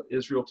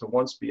Israel to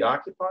once be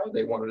occupied,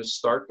 they wanted to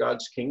start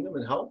God's kingdom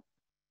and help.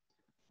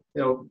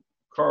 You know,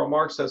 Karl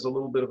Marx has a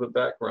little bit of a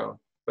background.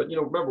 But, you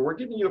know, remember, we're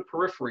giving you a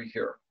periphery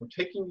here. We're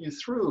taking you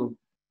through,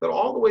 but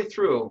all the way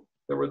through,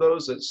 there were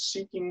those that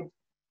seeking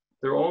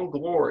their own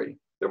glory.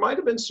 There might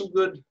have been some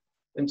good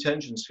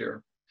intentions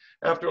here.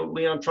 After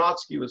Leon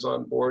Trotsky was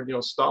on board,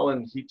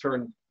 Stalin, he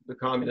turned the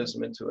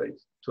communism into a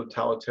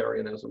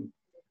totalitarianism,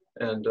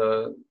 and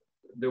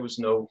there was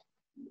no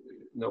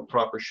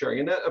proper sharing.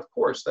 And that, of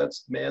course,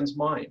 that's man's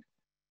mind.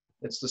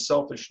 It's the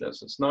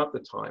selfishness. It's not the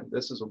time.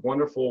 This is a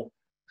wonderful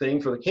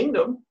thing for the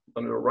kingdom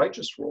under a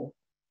righteous rule.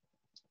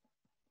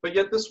 But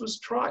yet this was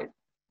tried,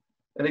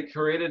 and it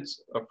created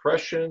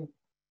oppression,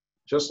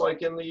 just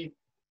like in the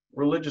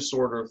religious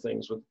order of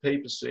things with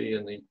papacy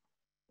and the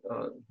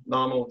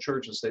nominal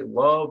churches. They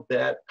love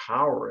that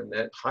power and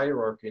that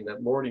hierarchy and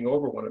that lording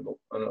over one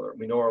another.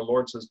 We know our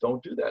Lord says,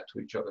 don't do that to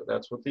each other.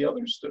 That's what the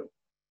others do.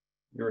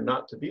 You're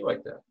not to be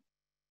like that.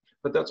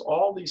 But that's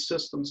all these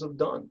systems have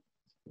done.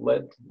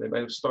 They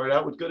might have started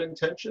out with good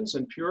intentions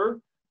and pure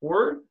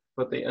word,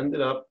 but they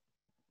ended up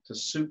to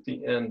suit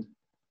the end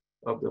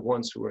of the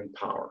ones who are in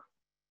power.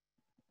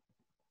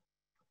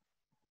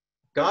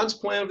 God's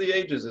plan of the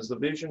ages is the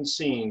vision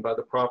seen by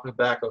the prophet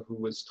Habakkuk, who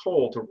was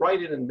told to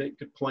write it and make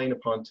it plain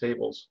upon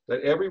tables,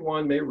 that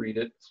everyone may read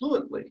it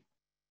fluently.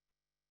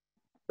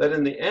 That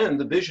in the end,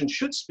 the vision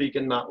should speak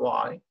and not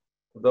lie,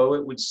 though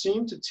it would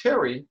seem to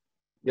tarry,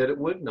 yet it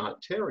would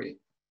not tarry.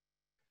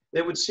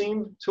 It would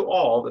seem to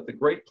all that the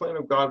great plan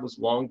of God was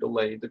long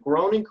delayed. The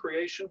groaning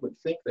creation would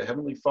think the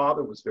Heavenly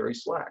Father was very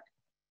slack.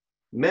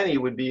 Many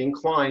would be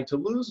inclined to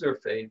lose their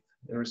faith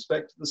in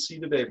respect to the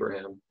seed of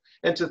Abraham,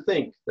 and to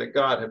think that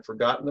God had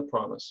forgotten the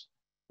promise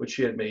which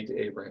he had made to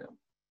Abraham.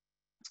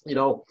 We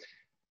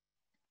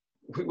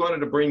wanted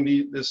to bring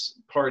this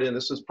part in.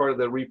 This is part of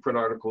the reprint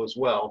article as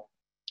well.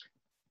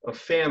 A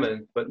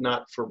famine, but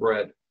not for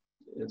bread.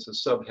 It's a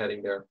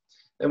subheading there.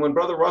 And when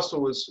Brother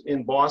Russell was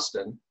in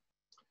Boston,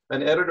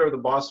 an editor of the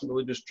Boston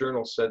Religious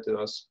Journal said to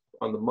us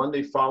on the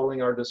Monday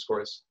following our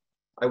discourse,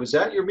 I was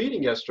at your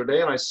meeting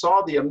yesterday and I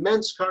saw the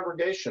immense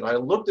congregation. I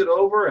looked it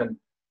over and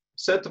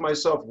said to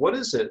myself, what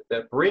is it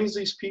that brings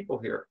these people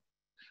here?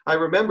 I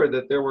remembered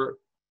that there were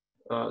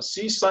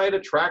seaside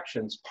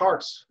attractions,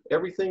 parks,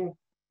 everything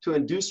to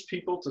induce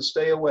people to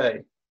stay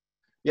away.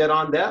 Yet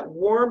on that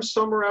warm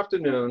summer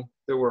afternoon,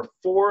 there were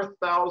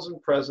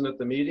 4,000 present at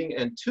the meeting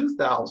and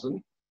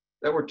 2,000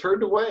 that were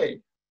turned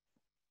away.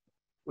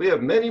 We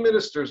have many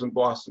ministers in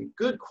Boston,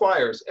 good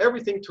choirs,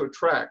 everything to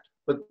attract.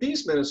 But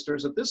these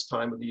ministers at this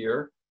time of the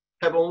year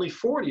have only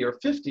 40 or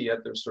 50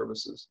 at their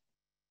services.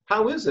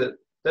 How is it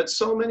that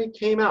so many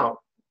came out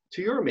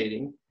to your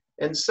meeting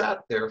and sat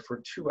there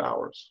for 2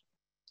 hours?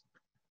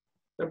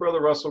 And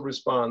Brother Russell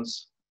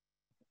responds,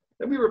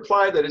 and we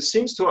reply that it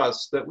seems to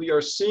us that we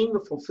are seeing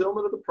the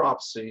fulfillment of the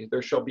prophecy.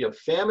 There shall be a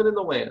famine in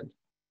the land,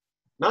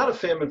 not a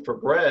famine for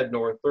bread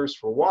nor a thirst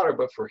for water,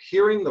 but for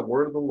hearing the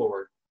word of the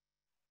Lord.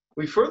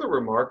 We further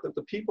remark that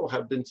the people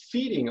have been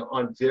feeding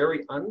on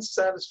very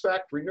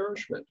unsatisfactory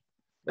nourishment,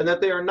 and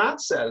that they are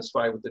not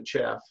satisfied with the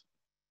chaff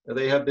that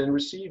they have been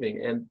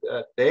receiving, and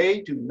that they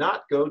do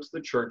not go to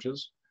the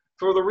churches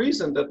for the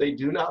reason that they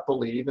do not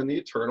believe in the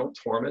eternal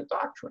torment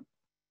doctrine.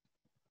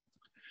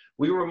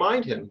 We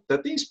remind him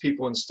that these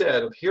people,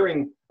 instead of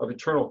hearing of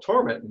eternal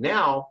torment,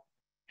 now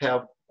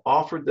have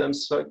offered them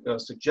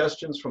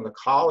suggestions from the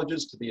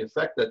colleges to the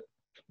effect that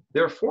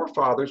their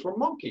forefathers were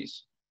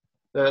monkeys,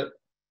 that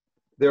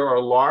there are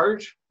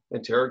large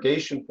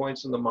interrogation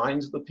points in the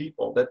minds of the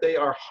people, that they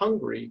are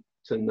hungry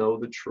to know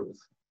the truth.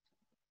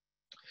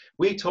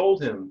 We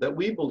told him that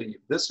we believe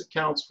this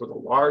accounts for the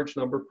large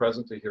number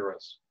present to hear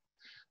us,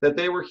 that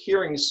they were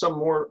hearing some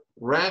more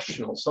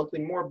rational,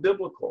 something more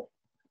biblical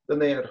than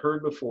they had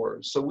heard before.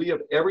 So we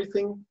have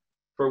everything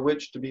for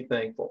which to be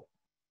thankful.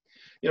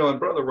 And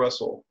Brother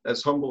Russell,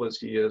 as humble as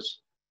he is,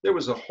 there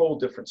was a whole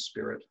different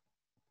spirit.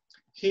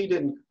 He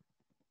didn't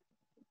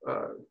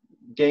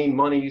gain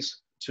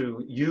monies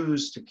to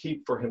use to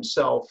keep for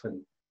himself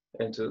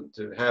and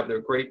to have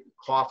their great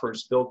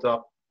coffers built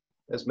up,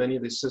 as many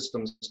of these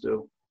systems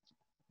do.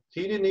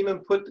 He didn't even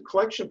put the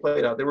collection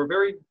plate out. They were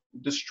very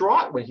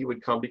distraught when he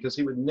would come because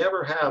he would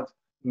never have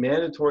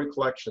mandatory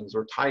collections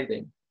or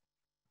tithing.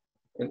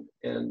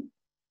 And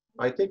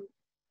I think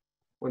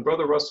when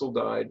Brother Russell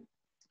died,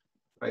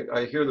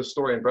 I hear the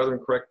story, and brethren,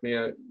 correct me,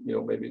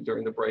 maybe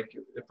during the break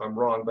if I'm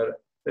wrong,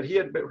 but that he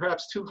had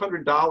perhaps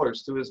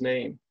 $200 to his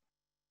name.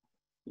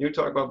 You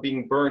talk about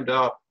being burned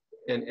up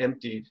and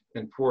emptied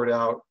and poured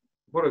out.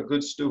 What a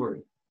good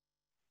steward.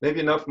 Maybe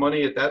enough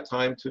money at that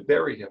time to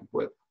bury him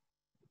with.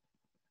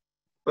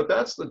 But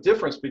that's the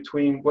difference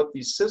between what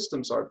these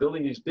systems are,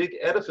 building these big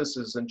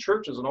edifices and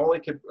churches, and all they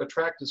can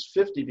attract is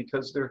 50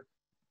 because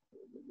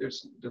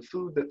there's the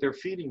food that they're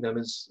feeding them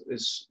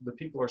is the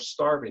people are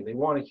starving. They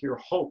want to hear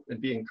hope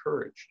and be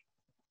encouraged.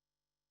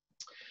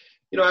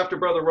 After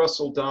Brother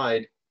Russell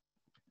died,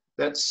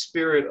 that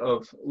spirit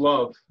of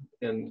love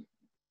and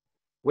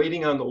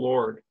waiting on the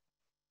Lord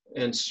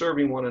and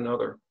serving one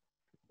another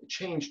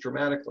changed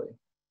dramatically.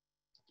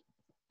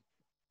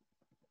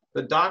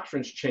 The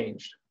doctrines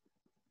changed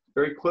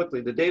very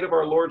quickly. The date of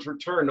our Lord's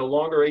return, no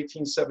longer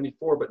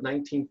 1874, but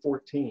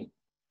 1914.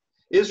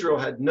 Israel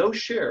had no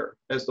share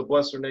as the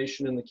blessed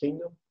nation in the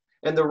kingdom,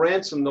 and the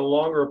ransom no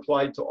longer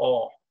applied to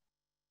all.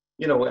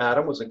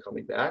 Adam wasn't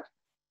coming back.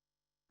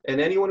 And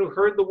anyone who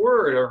heard the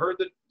word or heard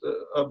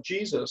of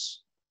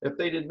Jesus, if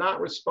they did not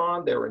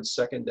respond, they were in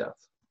second death.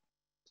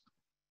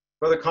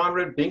 Brother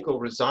Conrad Binkel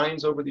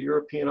resigns over the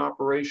European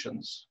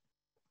operations.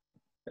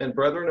 And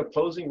brethren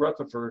opposing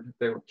Rutherford,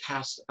 they were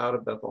cast out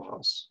of Bethel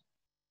House.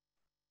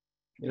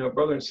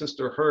 Brother and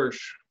Sister Hirsch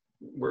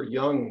were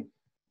young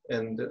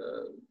and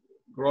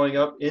growing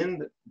up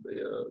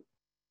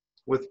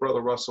with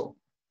Brother Russell.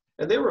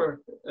 And they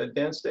were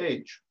advanced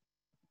age.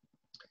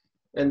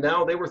 And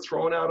now they were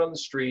thrown out on the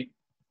street,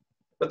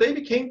 but they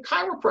became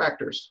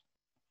chiropractors.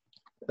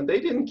 And they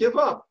didn't give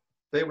up.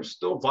 They were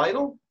still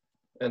vital,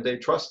 and they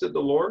trusted the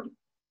Lord,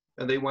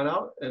 and they went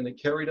out and they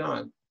carried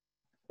on.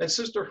 And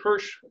Sister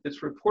Hirsch,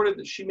 it's reported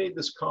that she made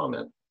this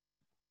comment.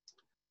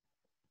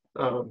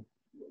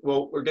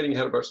 Well, we're getting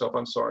ahead of ourselves,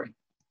 I'm sorry.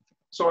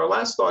 So our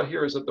last thought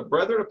here is that the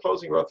brethren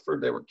opposing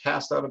Rutherford, they were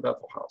cast out of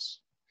Bethel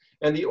House.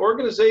 And the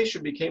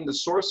organization became the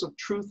source of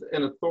truth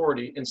and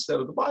authority instead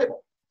of the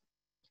Bible.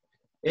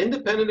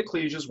 Independent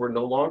ecclesias were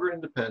no longer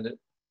independent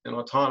and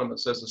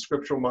autonomous as the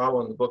scriptural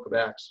model in the book of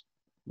Acts,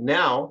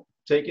 now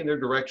taking their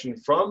direction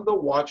from the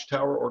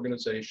Watchtower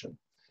organization.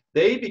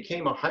 They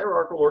became a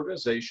hierarchical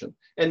organization,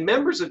 and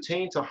members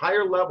attained to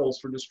higher levels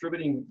for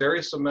distributing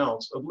various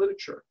amounts of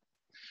literature.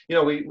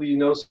 We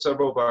know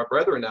several of our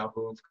brethren now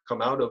who have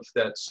come out of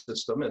that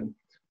system and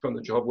from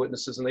the Jehovah's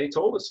Witnesses, and they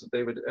told us that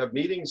they would have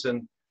meetings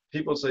and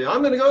people say,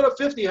 I'm going to go to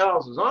 50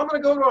 houses, I'm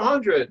going to go to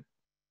 100.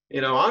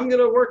 I'm going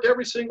to work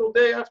every single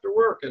day after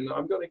work, and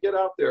I'm going to get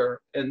out there.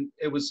 And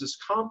it was this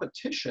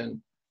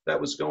competition that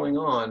was going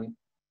on.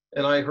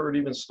 And I heard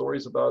even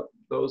stories about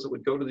those that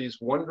would go to these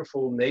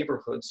wonderful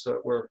neighborhoods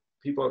where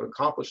people had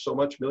accomplished so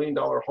much,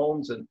 million-dollar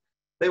homes, and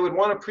they would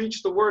want to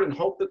preach the word and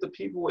hope that the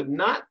people would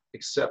not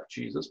accept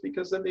Jesus,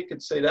 because then they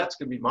could say, that's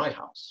going to be my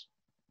house.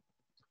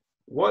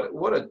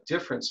 What a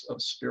difference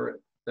of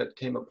spirit that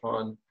came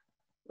upon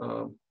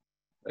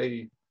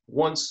a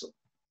once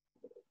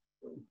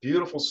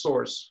beautiful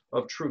source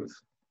of truth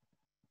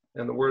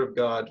and the word of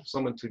God,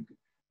 someone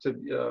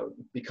to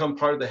become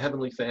part of the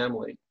heavenly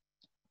family,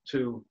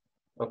 to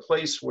a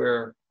place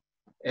where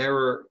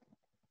error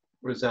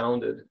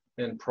resounded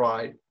and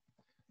pride.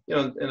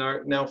 And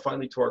now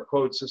finally to our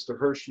quote, Sister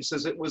Hirsch, she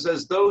says, it was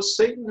as though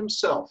Satan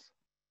himself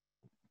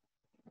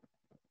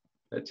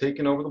had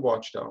taken over the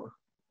Watchtower.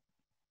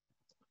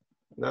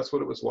 And that's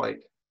what it was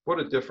like. What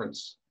a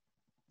difference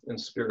in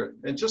spirit.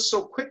 And just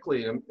so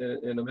quickly,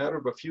 in a matter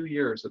of a few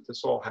years, that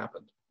this all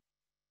happened.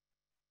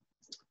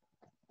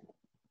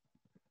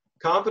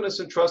 Confidence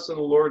and trust in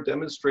the Lord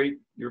demonstrate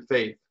your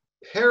faith,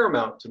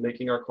 paramount to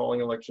making our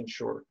calling election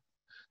sure.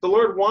 The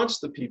Lord wants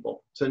the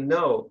people to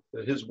know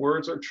that his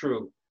words are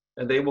true,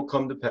 and they will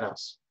come to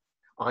pass.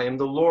 I am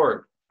the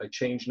Lord, I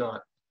change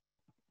not.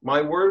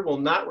 My word will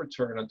not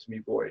return unto me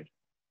void.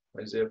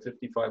 Isaiah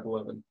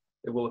 55:11.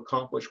 It will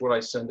accomplish what I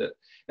send it.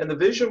 And the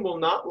vision will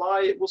not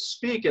lie, it will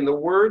speak, and the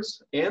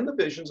words and the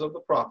visions of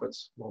the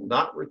prophets will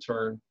not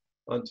return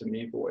unto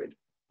me void.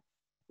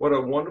 What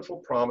a wonderful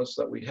promise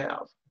that we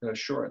have, an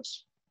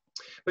assurance.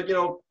 But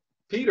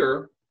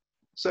Peter,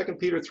 2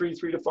 Peter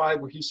 3:3-5,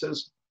 where he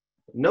says,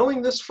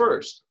 knowing this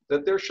first,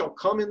 that there shall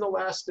come in the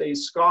last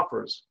days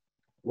scoffers,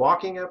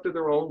 walking after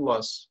their own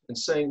lusts, and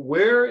saying,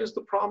 where is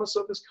the promise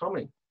of his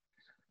coming?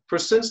 For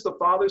since the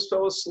fathers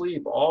fell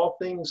asleep, all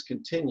things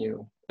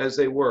continue as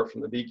they were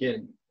from the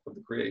beginning of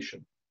the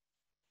creation.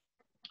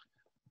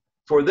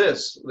 For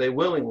this they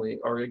willingly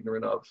are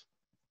ignorant of,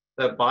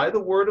 that by the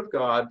word of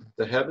God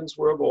the heavens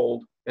were of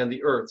old, and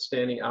the earth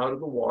standing out of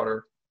the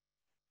water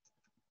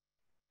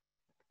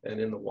and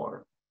in the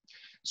water.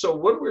 So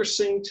what we're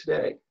seeing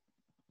today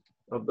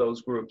of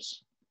those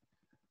groups,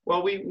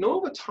 well, we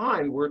know of a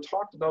time where it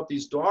talked about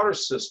these daughter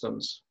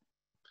systems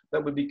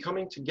that would be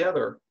coming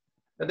together,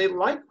 and they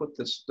liked what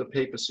the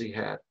papacy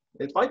had.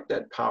 They liked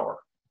that power.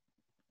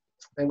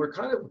 And we're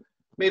kind of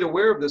made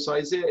aware of this.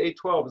 Isaiah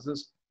 8:12, it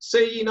says,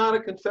 say ye not a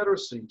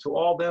confederacy to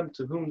all them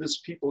to whom this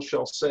people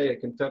shall say a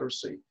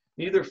confederacy.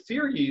 Neither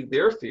fear ye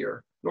their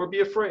fear, nor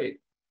be afraid.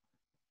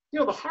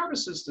 The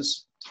harvest is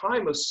this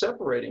time of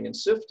separating and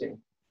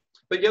sifting,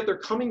 but yet they're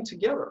coming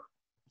together.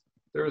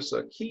 There's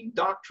a key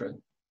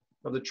doctrine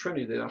of the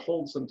Trinity that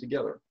holds them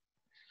together.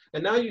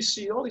 And now you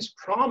see all these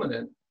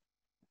prominent,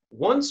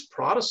 once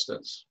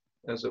Protestants,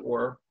 as it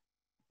were,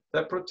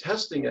 that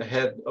protesting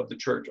ahead of the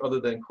church other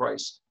than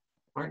Christ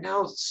are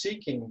now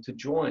seeking to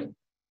join.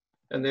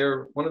 And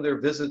one of their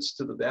visits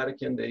to the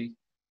Vatican, they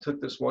took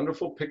this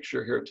wonderful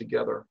picture here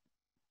together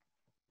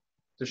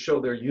to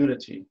show their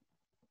unity.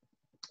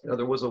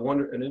 There was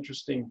an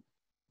interesting,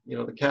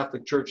 the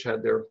Catholic Church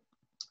had their,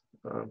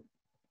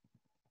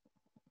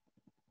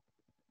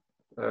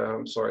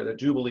 the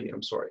Jubilee,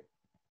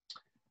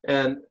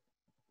 And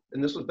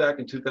this was back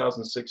in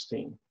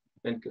 2016.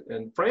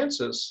 And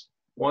Francis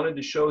wanted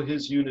to show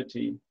his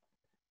unity.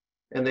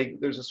 And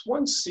there's this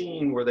one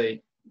scene where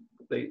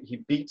he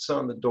beats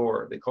on the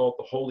door. They call it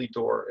the Holy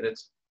Door, and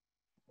it's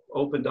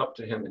opened up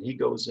to him, and he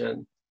goes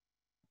in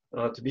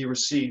to be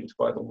received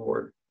by the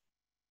Lord.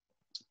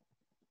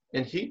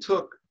 And he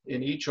took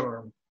in each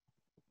arm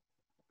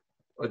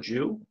a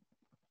Jew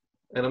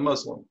and a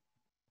Muslim,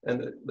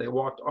 and they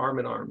walked arm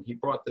in arm. He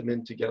brought them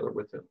in together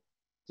with him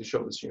to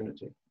show this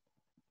unity.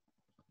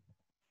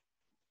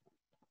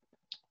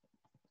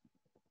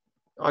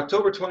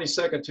 October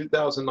 22nd,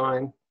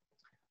 2009,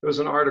 there was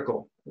an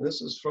article, and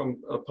this is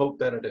from Pope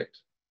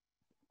Benedict,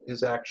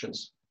 his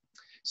actions.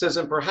 It says,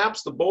 and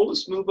perhaps the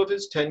boldest move of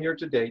his tenure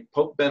to date,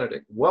 Pope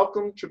Benedict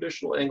welcomed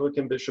traditional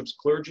Anglican bishops,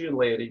 clergy, and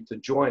laity to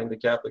join the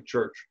Catholic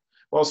Church,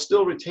 while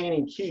still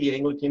retaining key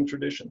Anglican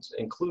traditions,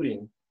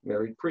 including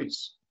married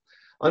priests.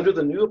 Under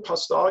the new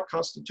apostolic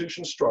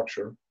constitution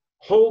structure,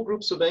 whole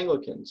groups of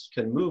Anglicans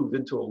can move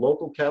into a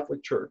local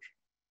Catholic church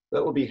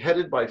that will be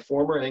headed by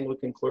former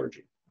Anglican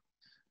clergy.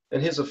 In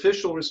his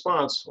official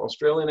response,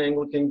 Australian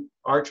Anglican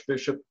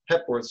Archbishop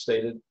Hepworth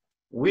stated,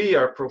 "We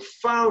are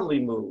profoundly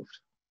moved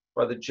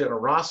by the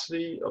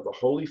generosity of the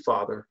Holy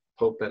Father,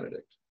 Pope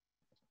Benedict.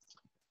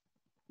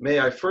 May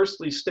I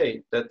firstly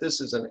state that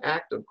this is an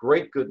act of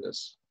great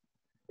goodness.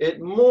 It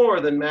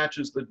more than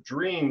matches the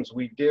dreams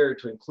we dared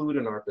to include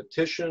in our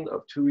petition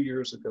of 2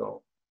 years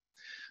ago."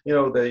 You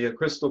know, the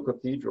Crystal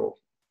Cathedral,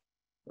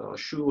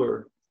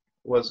 Schuler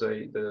was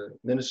the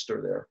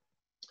minister there.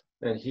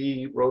 And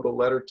he wrote a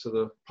letter to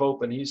the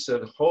Pope and he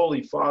said,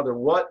 "Holy Father,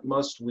 what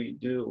must we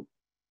do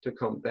to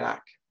come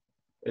back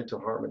into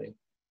harmony?"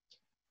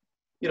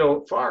 You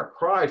know, far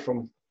cry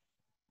from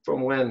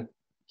when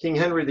King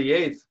Henry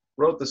VIII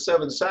wrote the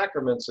 7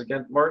 Sacraments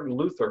against Martin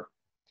Luther,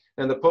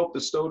 and the Pope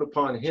bestowed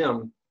upon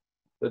him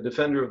the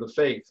defender of the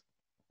faith.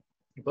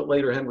 But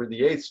later Henry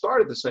VIII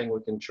started this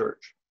Anglican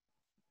Church.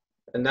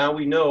 And now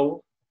we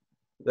know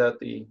that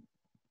the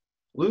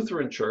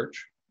Lutheran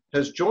Church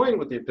has joined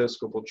with the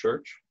Episcopal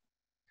Church,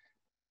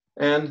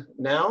 and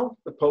now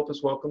the Pope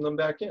has welcomed them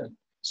back in.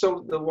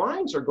 So the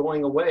lines are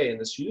going away and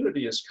this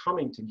unity is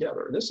coming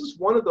together. And this is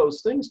one of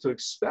those things to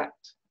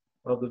expect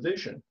of the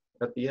vision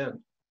at the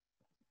end.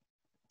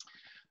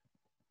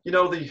 You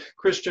know, the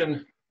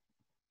Christian,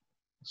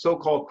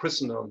 so-called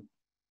Christendom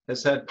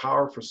has had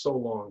power for so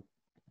long.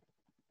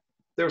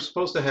 They're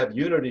supposed to have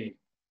unity,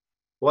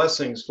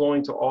 blessings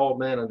flowing to all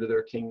men under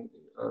their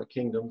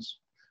kingdoms.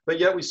 But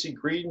yet we see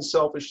greed and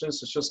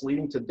selfishness. It's just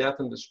leading to death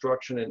and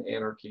destruction and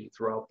anarchy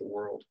throughout the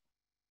world.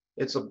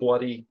 It's a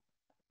bloody,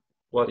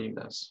 bloody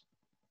mess.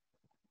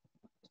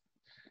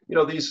 You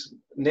know, these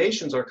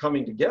nations are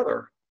coming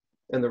together,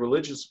 and the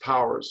religious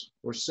powers,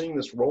 we're seeing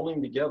this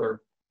rolling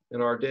together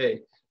in our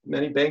day.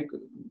 Many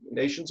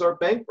nations are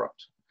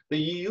bankrupt. The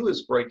EU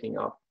is breaking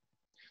up.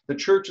 The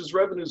church's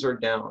revenues are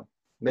down.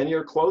 Many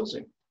are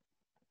closing.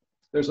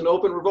 There's an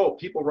open revolt,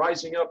 people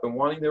rising up and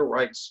wanting their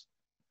rights.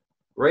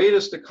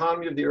 Greatest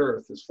economy of the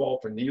earth is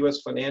faltering. The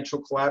US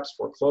financial collapse,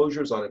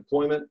 foreclosures,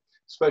 unemployment,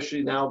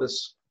 especially now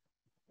this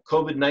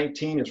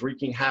COVID-19 is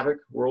wreaking havoc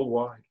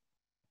worldwide.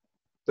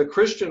 The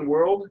Christian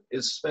world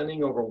is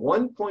spending over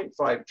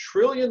 $1.5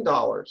 trillion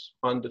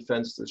on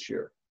defense this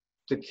year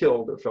to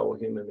kill their fellow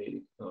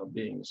human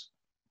beings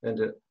and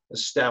to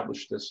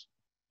establish this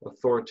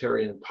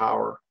authoritarian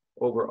power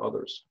over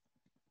others.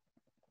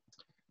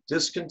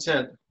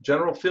 Discontent,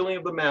 general feeling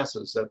of the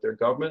masses that their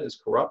government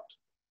is corrupt.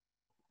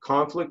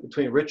 Conflict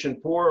between rich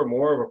and poor are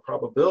more of a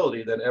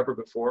probability than ever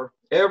before.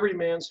 Every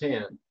man's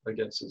hand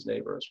against his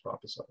neighbor is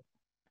prophesied.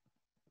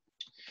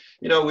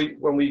 You know,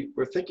 when we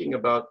were thinking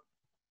about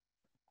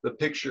the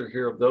picture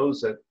here of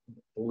those that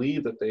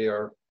believe that they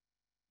are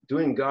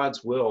doing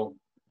God's will,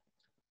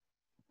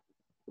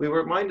 we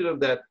were reminded of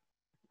that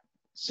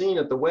scene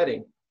at the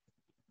wedding.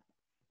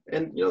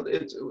 And, you know,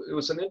 it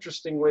was an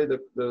interesting way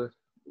that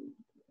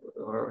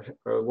our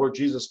Lord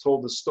Jesus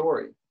told the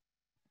story.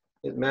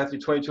 In Matthew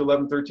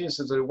 22:11-13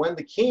 says that when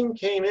the king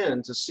came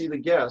in to see the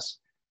guests,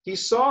 he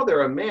saw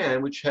there a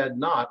man which had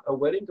not a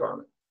wedding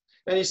garment.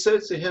 And he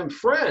said to him,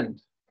 "Friend,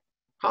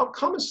 how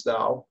comest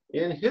thou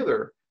in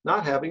hither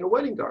not having a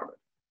wedding garment?"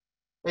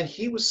 And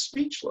he was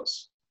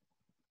speechless.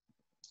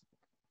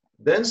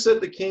 Then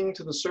said the king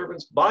to the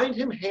servants, "Bind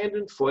him hand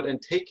and foot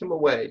and take him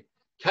away.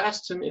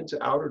 Cast him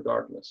into outer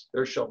darkness.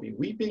 There shall be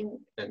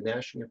weeping and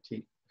gnashing of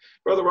teeth."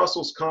 Brother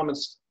Russell's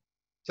comments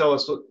tell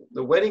us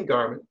the wedding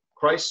garment,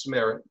 Christ's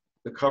merit,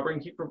 the covering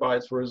he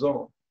provides for his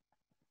own,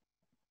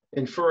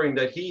 inferring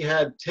that he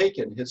had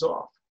taken his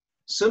off,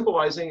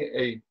 symbolizing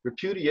a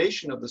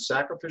repudiation of the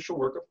sacrificial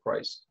work of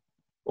Christ,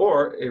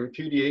 or a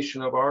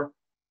repudiation of our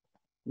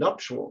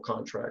nuptial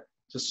contract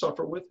to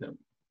suffer with him.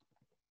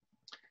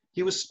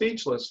 He was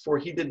speechless, for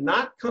he did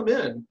not come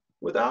in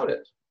without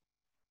it.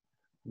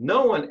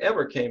 No one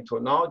ever came to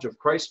a knowledge of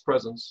Christ's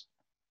presence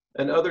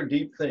and other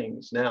deep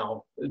things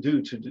now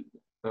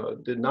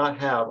did not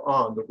have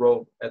on the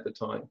robe at the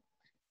time.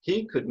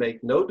 He could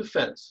make no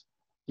defense.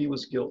 He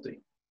was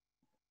guilty.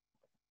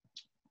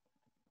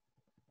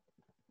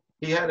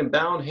 He had him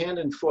bound hand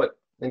and foot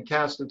and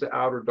cast into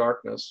outer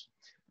darkness.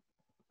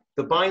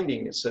 The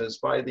binding, it says,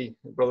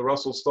 Brother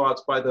Russell's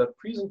thoughts, by the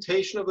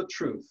presentation of the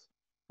truth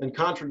in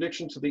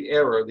contradiction to the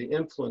error, the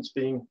influence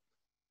being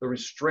the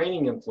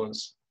restraining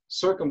influence,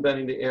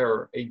 circumventing the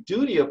error, a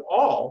duty of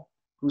all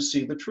who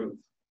see the truth.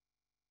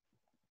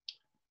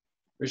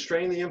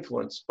 Restraining the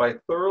influence by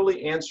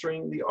thoroughly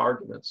answering the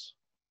arguments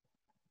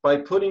by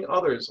putting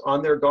others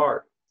on their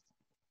guard,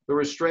 the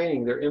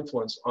restraining their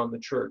influence on the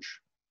church.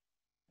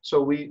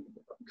 So we,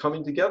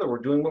 coming together, we're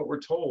doing what we're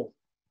told,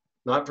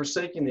 not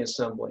forsaking the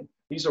assembly.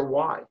 These are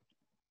why.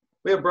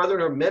 We have brethren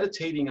who are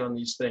meditating on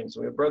these things.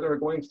 We have brethren who are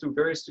going through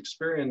various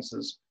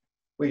experiences.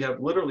 We have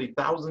literally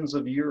thousands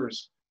of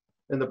years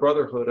in the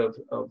brotherhood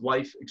of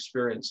life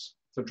experience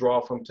to draw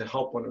from, to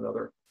help one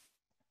another.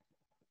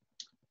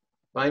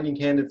 Binding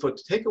hand and foot,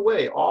 to take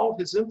away all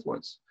his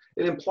influence.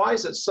 It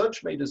implies that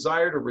such may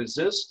desire to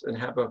resist and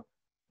have a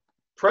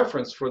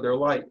preference for their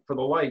light, for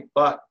the light,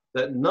 but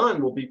that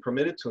none will be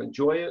permitted to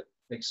enjoy it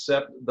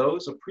except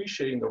those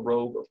appreciating the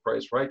robe of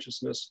Christ's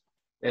righteousness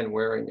and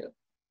wearing it.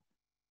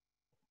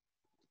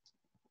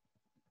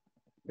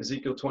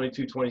 Ezekiel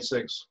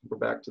 22:26, we're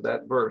back to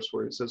that verse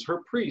where it says, her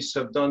priests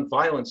have done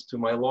violence to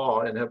my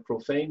law and have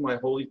profaned my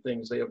holy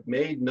things. They have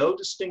made no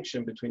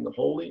distinction between the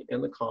holy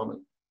and the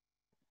common.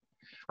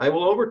 I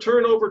will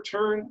overturn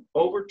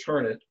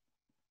it.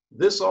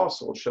 This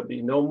also shall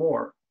be no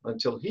more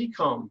until he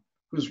come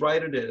whose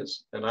right it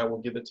is, and I will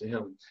give it to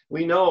him.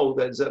 We know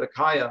that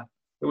Zedekiah,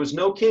 there was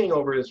no king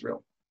over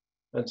Israel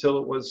until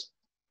it was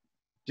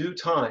due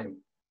time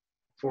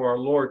for our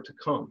Lord to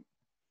come.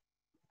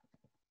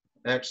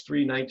 Acts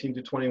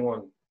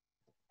 3:19-21.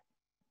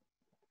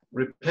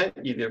 Repent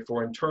ye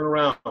therefore and turn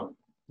around,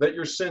 that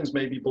your sins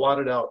may be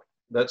blotted out,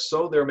 that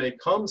so there may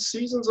come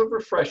seasons of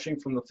refreshing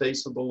from the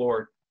face of the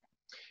Lord,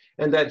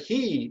 and that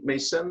he may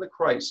send the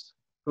Christ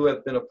who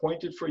hath been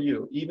appointed for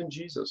you, even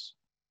Jesus,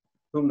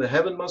 whom the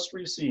heaven must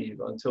receive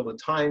until the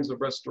times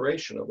of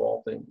restoration of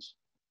all things,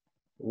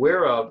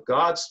 whereof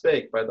God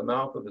spake by the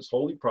mouth of his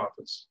holy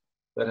prophets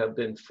that have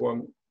been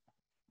from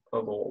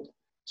of old.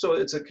 So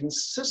it's a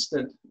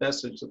consistent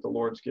message that the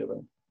Lord's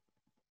given.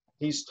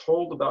 He's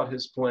told about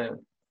his plan,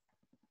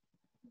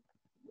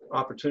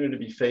 opportunity to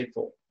be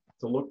faithful,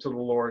 to look to the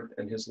Lord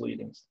and his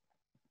leadings.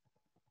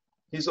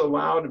 He's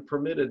allowed and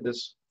permitted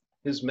this,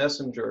 his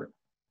messenger,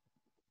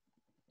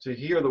 to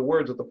hear the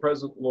words of the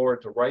present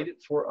Lord, to write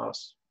it for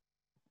us.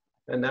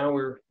 And now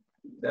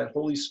that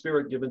Holy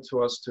Spirit given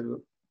to us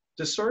to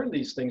discern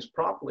these things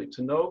properly,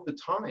 to know the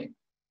time.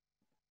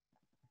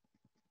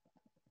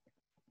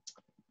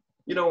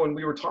 You know, when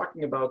we were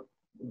talking about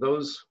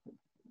those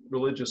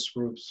religious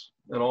groups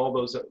and all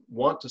those that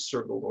want to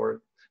serve the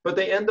Lord, but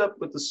they end up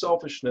with the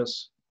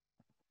selfishness,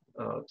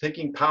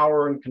 taking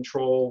power and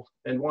control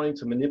and wanting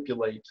to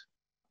manipulate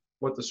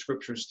what the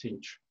scriptures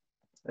teach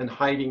and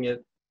hiding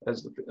it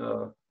as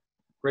the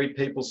great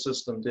papal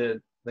system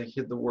did. They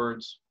hid the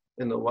words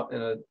in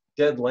a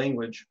dead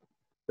language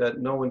that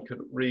no one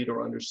could read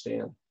or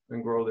understand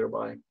and grow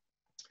thereby.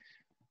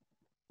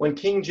 When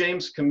King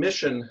James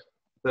commissioned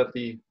that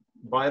the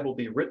Bible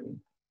be written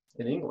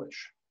in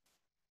English,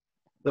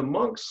 the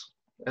monks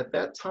at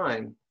that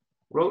time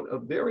wrote a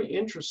very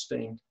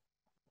interesting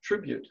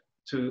tribute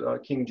to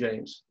King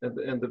James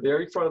and the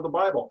very front of the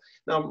Bible.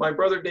 Now, my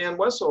brother Dan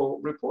Wesol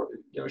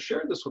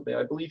shared this with me.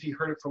 I believe he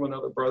heard it from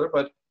another brother,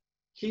 but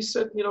he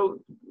said,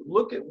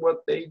 look at what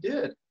they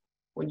did.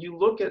 When you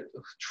look at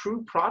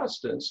true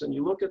Protestants and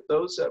you look at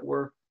those that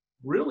were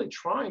really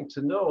trying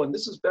to know, and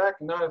this is back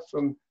now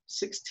from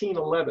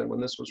 1611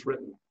 when this was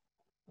written.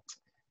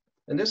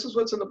 And this is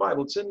what's in the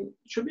Bible.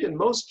 Should be in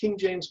most King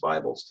James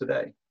Bibles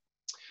today.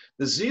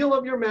 The zeal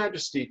of your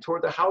majesty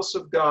toward the house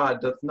of God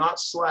doth not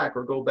slack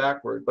or go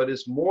backward, but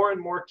is more and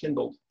more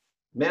kindled,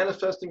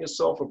 manifesting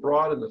itself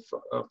abroad in the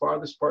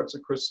farthest parts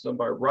of Christendom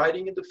by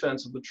writing in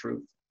defense of the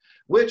truth,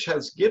 which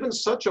has given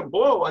such a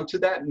blow unto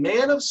that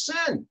man of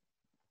sin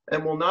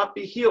and will not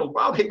be healed.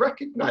 Wow, they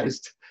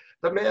recognized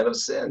the man of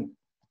sin.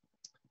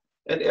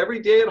 And every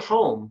day at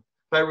home,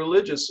 by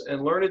religious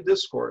and learned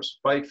discourse,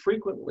 by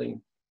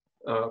frequenting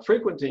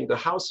the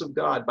house of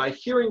God, by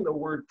hearing the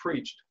word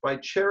preached, by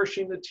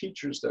cherishing the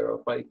teachers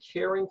thereof, by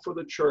caring for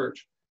the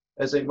church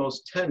as a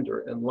most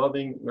tender and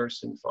loving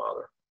nursing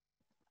father.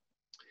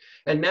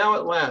 And now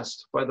at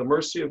last, by the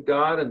mercy of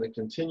God and the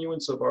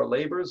continuance of our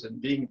labors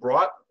and being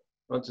brought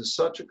unto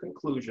such a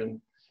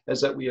conclusion as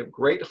that we have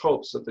great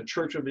hopes that the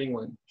Church of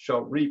England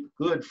shall reap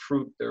good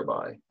fruit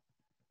thereby.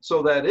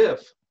 So that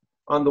if,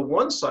 on the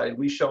one side,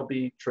 we shall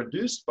be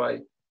traduced by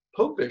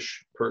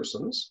popish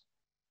persons,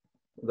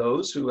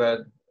 those who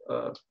had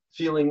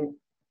feeling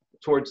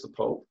towards the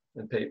Pope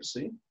and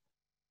papacy,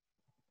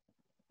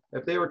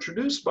 if they were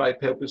traduced by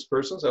popish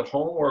persons at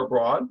home or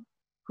abroad,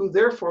 who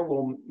therefore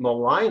will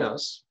malign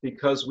us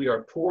because we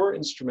are poor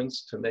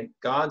instruments to make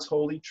God's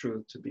holy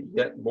truth to be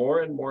yet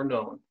more and more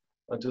known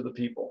unto the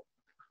people,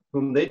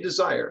 whom they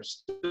desire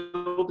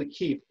still to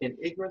keep in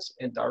ignorance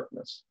and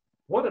darkness.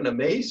 What an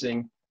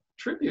amazing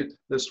tribute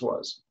this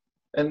was.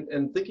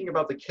 And thinking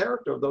about the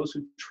character of those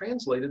who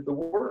translated the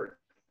word.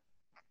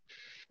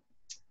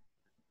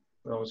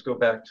 Well, let's go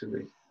back to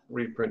the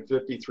reprint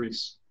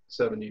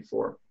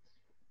 5374.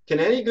 Can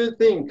any good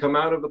thing come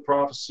out of the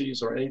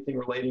prophecies or anything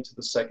relating to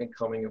the second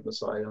coming of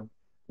Messiah?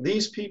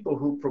 These people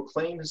who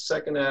proclaim his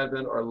second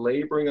advent are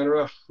laboring under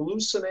a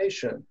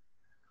hallucination.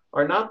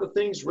 Are not the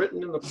things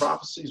written in the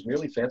prophecies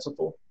merely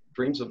fanciful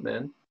dreams of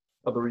men?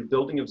 of the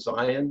rebuilding of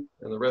Zion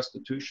and the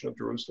restitution of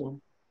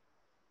Jerusalem?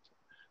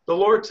 The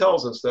Lord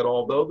tells us that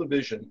although the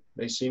vision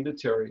may seem to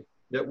tarry,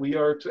 yet we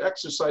are to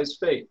exercise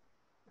faith,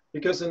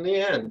 because in the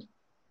end,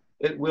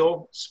 it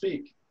will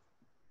speak.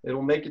 It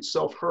will make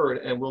itself heard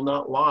and will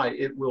not lie.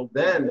 It will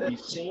then be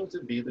seen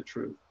to be the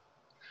truth.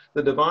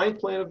 The divine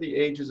plan of the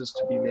ages is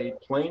to be made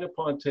plain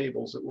upon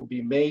tables. It will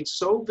be made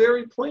so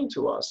very plain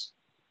to us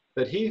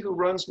that he who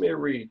runs may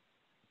read.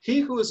 He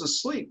who is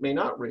asleep may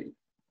not read.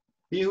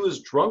 He who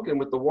is drunken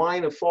with the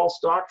wine of false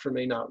doctrine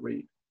may not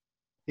read.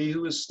 He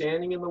who is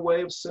standing in the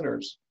way of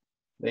sinners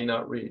may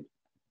not read.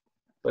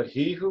 But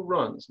he who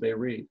runs may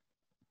read,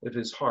 if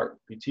his heart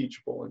be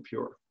teachable and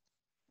pure.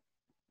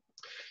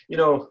 You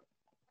know,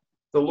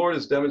 the Lord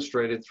has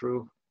demonstrated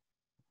through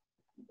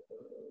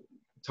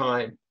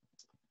time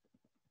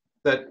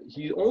that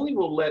he only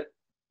will let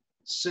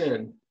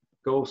sin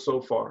go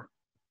so far.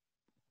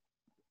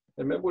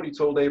 And remember what he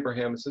told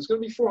Abraham. It says, it's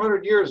going to be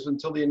 400 years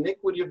until the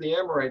iniquity of the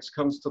Amorites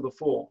comes to the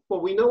full.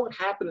 Well, we know what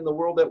happened in the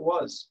world that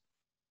was.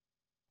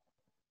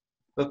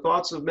 The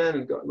thoughts of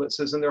men, it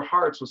says, in their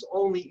hearts was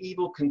only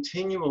evil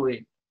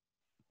continually.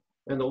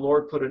 And the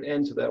Lord put an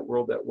end to that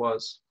world that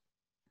was.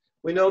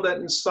 We know that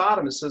in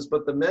Sodom, it says,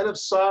 but the men of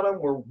Sodom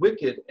were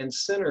wicked and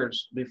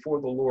sinners before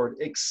the Lord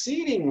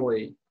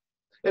exceedingly.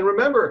 And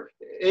remember,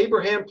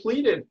 Abraham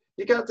pleaded,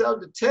 he got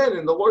down to 10,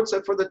 and the Lord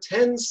said, for the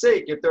 10's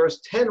sake, if there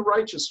is 10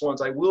 righteous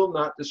ones, I will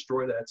not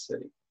destroy that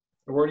city.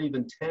 There weren't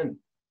even 10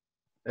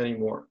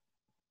 anymore.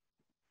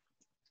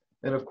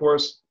 And of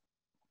course,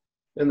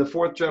 in the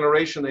fourth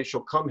generation, they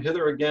shall come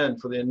hither again,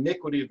 for the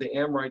iniquity of the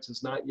Amorites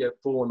is not yet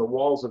full, and the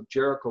walls of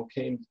Jericho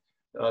came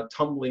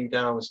tumbling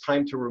down. It was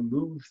time to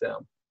remove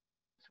them.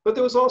 But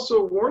there was also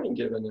a warning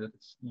given that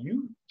if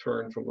you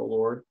turn from the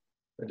Lord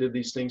and did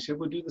these things, he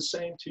would do the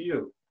same to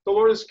you. The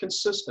Lord is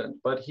consistent,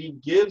 but he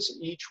gives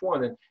each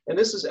one, and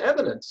this is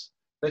evidence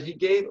that he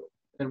gave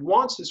and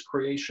wants his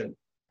creation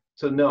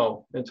to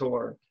know and to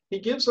learn. He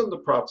gives them the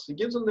prophets, he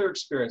gives them their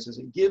experiences,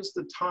 he gives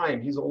the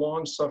time. He's a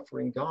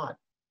long-suffering God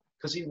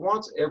because he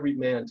wants every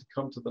man to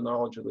come to the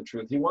knowledge of the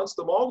truth. He wants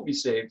them all to be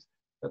saved.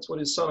 That's what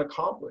his son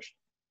accomplished.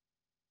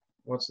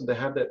 He wants them to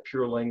have that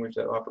pure language,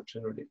 that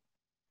opportunity.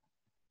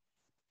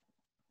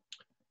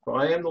 For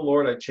I am the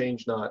Lord, I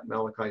change not,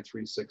 Malachi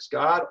 3:6.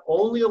 God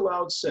only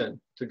allowed sin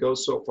to go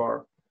so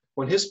far.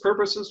 When his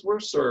purposes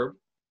were served,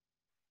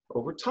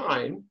 over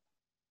time,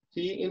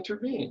 he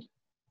intervened.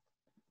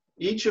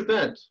 Each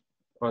event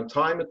on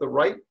time at the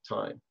right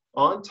time,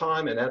 on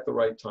time and at the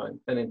right time,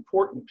 an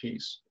important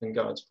piece in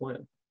God's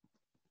plan.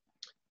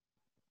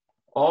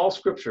 All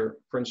scripture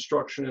for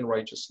instruction in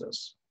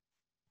righteousness.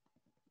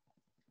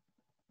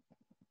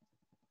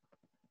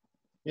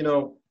 You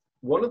know,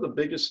 one of the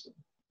biggest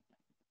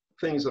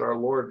things that our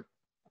Lord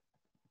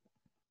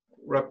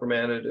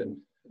reprimanded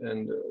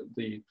and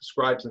the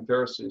scribes and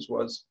Pharisees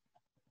was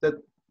that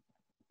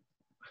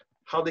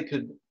how they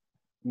could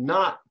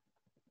not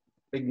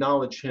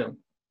acknowledge him.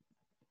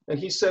 And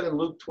he said in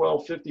Luke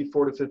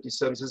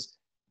 12:54-57, says,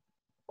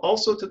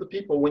 also to the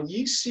people, when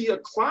ye see a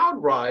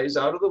cloud rise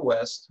out of the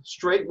west,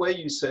 straightway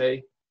you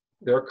say,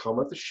 there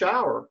cometh a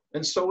shower,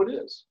 and so it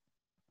is.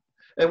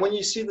 And when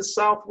you see the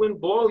south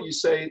wind blow, you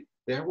say,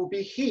 there will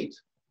be heat,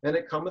 and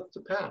it cometh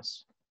to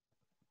pass.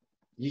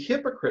 Ye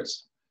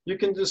hypocrites, you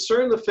can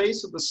discern the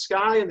face of the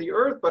sky and the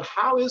earth, but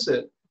how is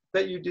it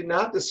that you do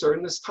not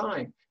discern this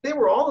time? They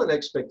were all in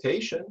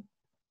expectation.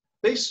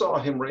 They saw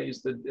him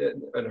raise the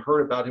dead and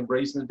heard about him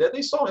raising the dead.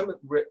 They saw him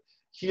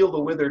heal the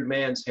withered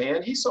man's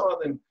hand. He saw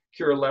them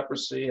cure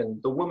leprosy,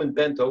 and the woman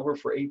bent over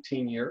for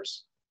 18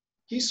 years.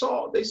 They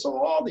saw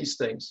all these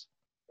things,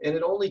 and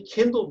it only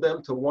kindled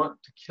them to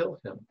want to kill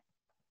him.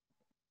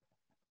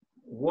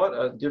 What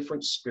a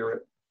different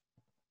spirit,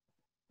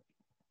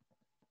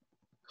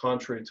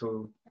 contrary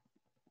to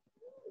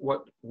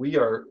what we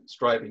are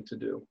striving to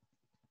do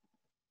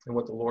and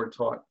what the Lord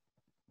taught.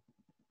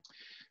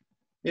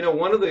 You know,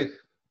 one of the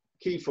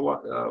key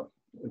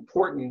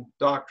important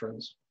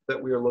doctrines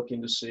that we are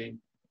looking to see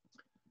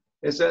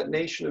is that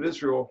nation of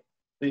Israel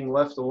being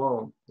left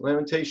alone.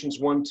 Lamentations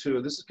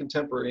 1:2, this is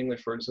contemporary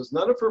English version, says,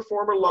 none of her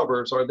former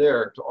lovers are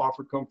there to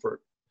offer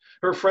comfort.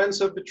 Her friends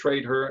have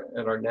betrayed her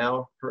and are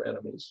now her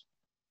enemies.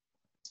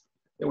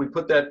 And we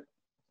put that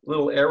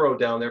little arrow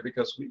down there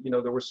because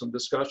there were some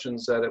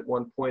discussions that at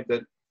one point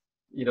that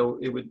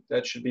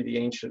that should be the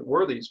ancient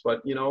worthies,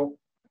 but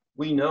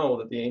we know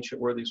that the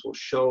ancient worthies will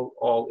show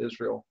all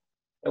Israel,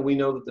 and we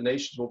know that the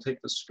nations will take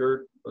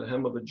the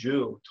hem of a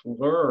Jew to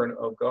learn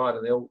of God,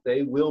 and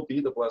they will be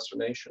the blessed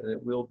nation, and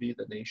it will be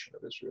the nation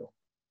of Israel.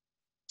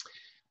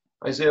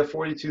 Isaiah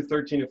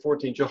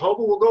 42:13-14,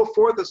 Jehovah will go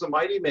forth as a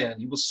mighty man.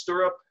 He will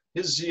stir up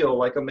his zeal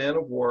like a man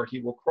of war. He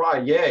will cry,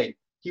 yea,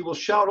 he will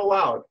shout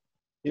aloud.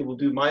 He will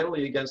do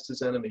mightily against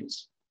his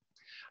enemies.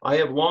 I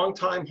have long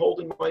time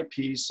holding my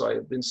peace. I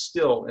have been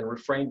still and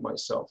refrained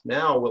myself.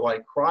 Now will I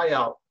cry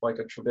out like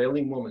a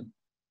travailing woman.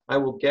 I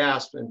will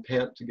gasp and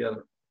pant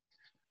together.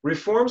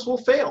 Reforms will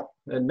fail,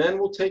 and men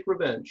will take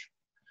revenge.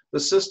 The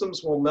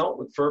systems will melt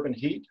with fervent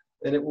heat,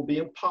 and it will be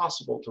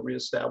impossible to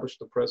reestablish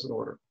the present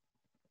order.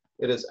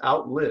 It has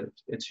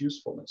outlived its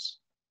usefulness.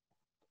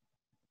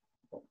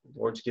 The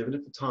Lord's given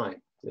it the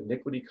time, the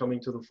iniquity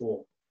coming to the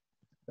full.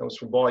 That was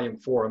from volume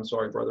 4. I'm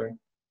sorry, brethren.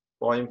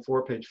 Volume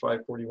 4, page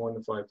 541 to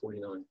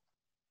 549.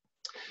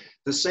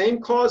 The same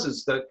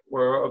causes that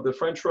were of the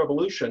French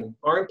Revolution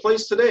are in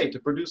place today to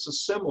produce a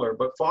similar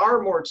but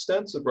far more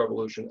extensive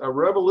revolution, a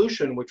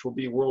revolution which will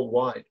be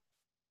worldwide.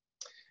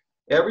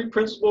 Every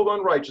principle of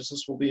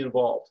unrighteousness will be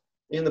involved.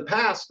 In the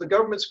past, the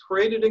governments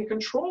created and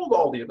controlled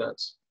all the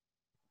events.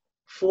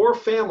 4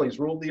 families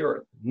ruled the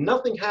earth.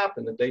 Nothing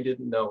happened that they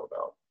didn't know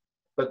about.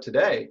 But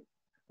today,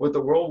 with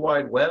the World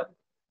Wide Web,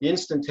 the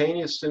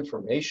instantaneous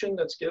information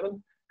that's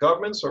given,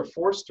 governments are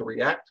forced to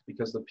react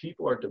because the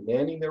people are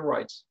demanding their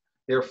rights.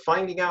 They're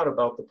finding out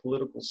about the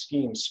political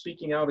schemes,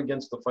 speaking out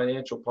against the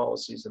financial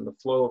policies, and the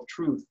flow of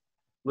truth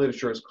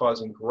literature is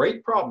causing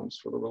great problems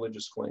for the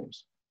religious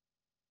claims.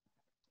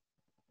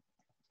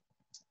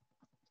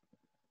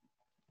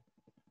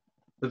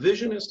 The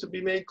vision is to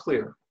be made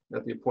clear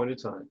at the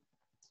appointed time.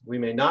 We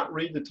may not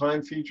read the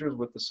time features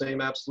with the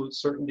same absolute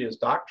certainty as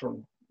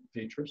doctrine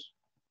features,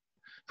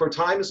 for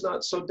time is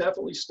not so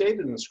definitely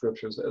stated in the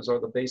scriptures as are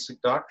the basic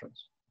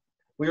doctrines.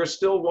 We are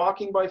still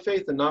walking by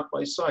faith and not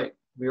by sight.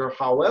 We are,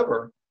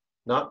 however,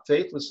 not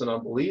faithless and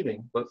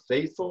unbelieving, but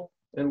faithful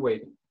and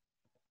waiting.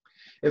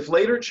 If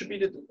later it should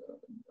be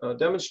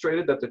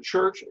demonstrated that the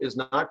church is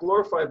not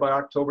glorified by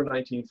October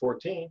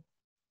 1914,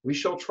 we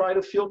shall try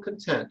to feel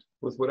content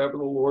with whatever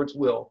the Lord's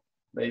will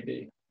may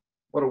be.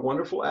 What a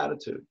wonderful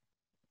attitude.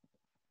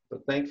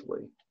 But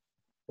thankfully,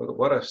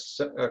 what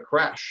a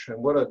crash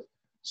and what a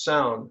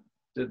sound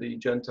did the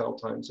Gentile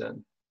times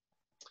end.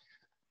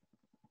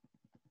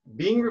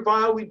 Being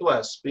reviled, we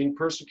bless. Being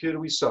persecuted,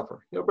 we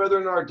suffer. You know,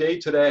 brethren, in our day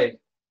today,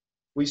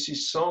 we see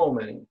so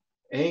many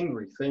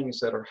angry things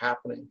that are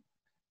happening,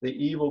 the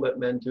evil that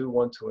men do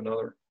one to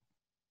another.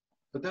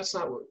 But that's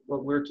not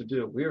what we're to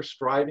do. We are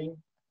striving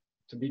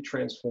to be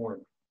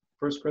transformed.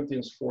 1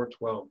 Corinthians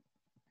 4:12.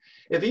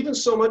 If even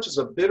so much as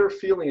a bitter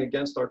feeling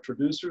against our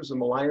traducers and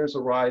maligners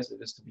arise,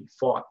 it is to be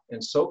fought,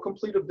 and so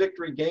complete a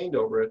victory gained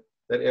over it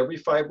that every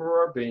fiber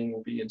of our being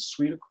will be in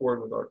sweet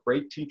accord with our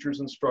great teacher's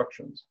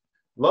instructions.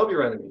 Love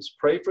your enemies,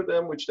 pray for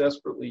them which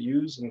desperately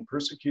use and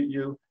persecute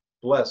you,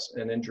 bless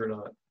and injure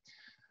not.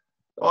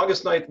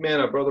 August 9th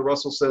manna, Brother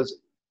Russell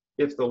says,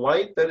 if the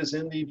light that is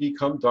in thee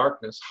become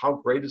darkness, how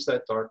great is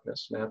that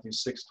darkness? Matthew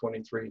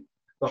 6:23.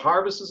 The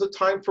harvest is a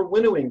time for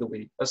winnowing the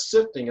wheat, a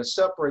sifting, a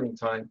separating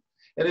time.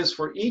 It is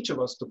for each of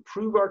us to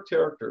prove our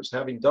characters,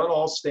 having done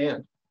all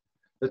stand.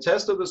 The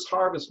test of this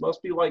harvest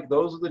must be like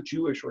those of the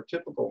Jewish or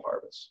typical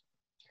harvest.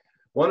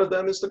 One of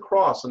them is the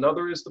cross,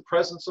 another is the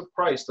presence of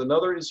Christ,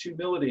 another is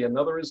humility,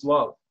 another is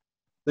love.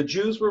 The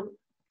Jews were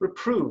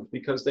reproved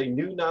because they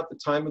knew not the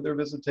time of their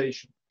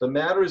visitation. The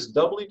matter is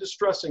doubly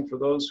distressing for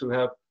those who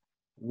have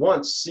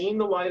once seen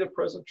the light of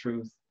present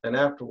truth and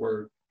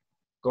afterward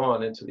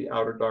gone into the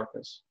outer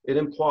darkness. It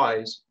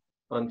implies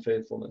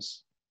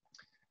unfaithfulness.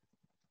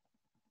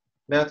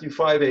 Matthew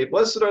 5:8,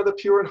 blessed are the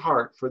pure in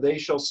heart, for they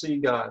shall see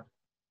God.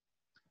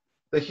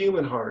 The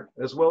human heart,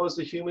 as well as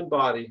the human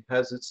body,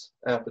 has its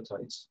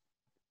appetites.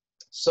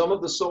 Some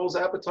of the soul's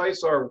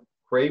appetites are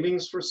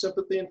cravings for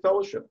sympathy and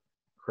fellowship,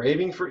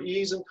 craving for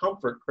ease and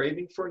comfort,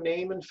 craving for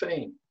name and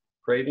fame,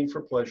 craving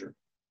for pleasure.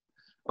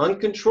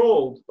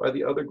 Uncontrolled by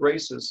the other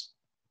graces,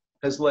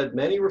 has led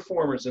many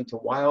reformers into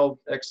wild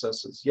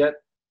excesses, yet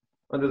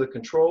under the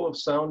control of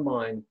sound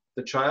mind,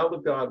 the child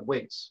of God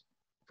waits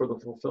for the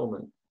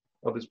fulfillment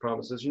of his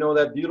promises. You know,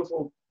 that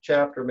beautiful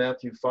chapter,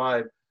 Matthew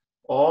 5,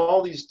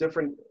 all these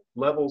different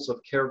levels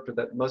of character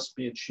that must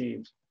be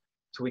achieved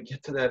till we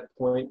get to that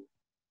point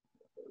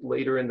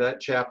later in that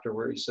chapter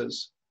where he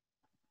says,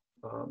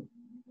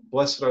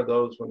 blessed are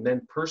those when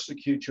men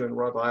persecute you and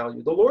revile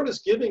you. The Lord is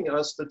giving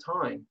us the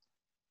time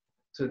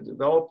to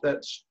develop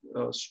that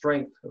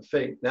strength of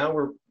faith. Now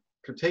we're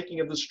partaking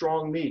of the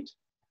strong meat.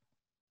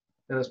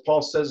 And as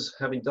Paul says,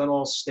 having done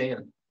all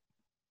stand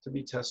to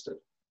be tested.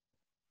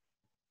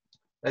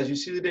 As you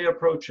see the day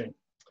approaching,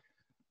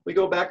 we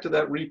go back to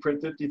that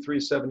reprint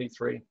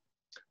 5373.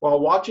 While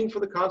watching for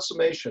the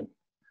consummation,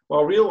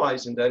 while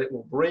realizing that it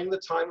will bring the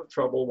time of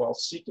trouble, while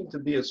seeking to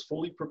be as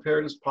fully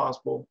prepared as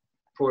possible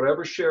for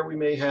whatever share we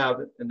may have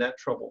in that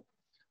trouble,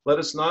 let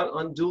us not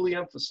unduly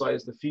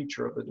emphasize the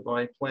feature of the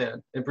divine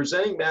plan in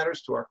presenting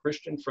matters to our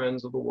Christian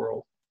friends of the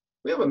world.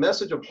 We have a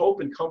message of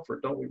hope and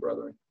comfort, don't we,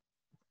 brethren?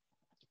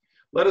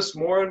 Let us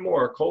more and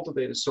more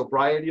cultivate a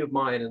sobriety of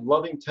mind and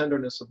loving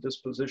tenderness of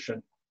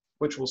disposition,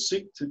 which will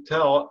seek to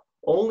tell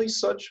only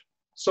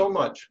so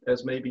much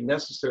as may be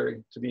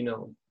necessary to be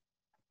known.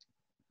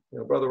 You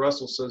know, Brother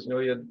Russell says, you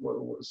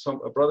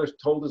know, a brother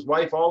told his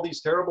wife all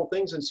these terrible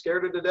things and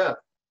scared her to death.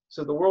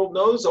 So the world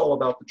knows all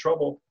about the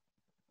trouble.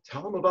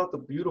 Tell them about the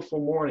beautiful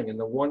morning and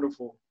the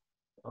wonderful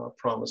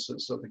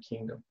promises of the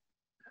kingdom.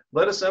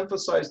 Let us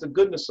emphasize the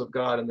goodness of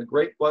God and the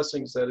great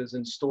blessings that is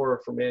in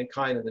store for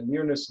mankind and the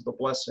nearness of the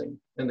blessing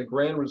and the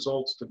grand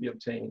results to be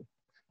obtained.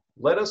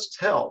 Let us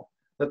tell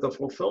that the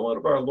fulfillment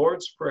of our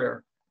Lord's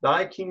prayer,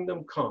 thy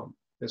kingdom come,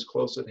 is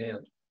close at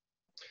hand.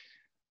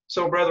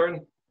 So,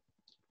 brethren,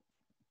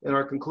 in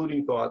our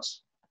concluding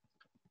thoughts,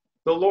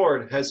 the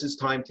Lord has his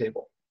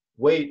timetable.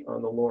 Wait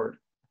on the Lord.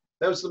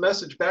 That was the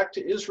message back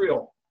to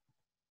Israel.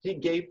 He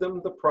gave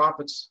them the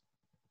prophets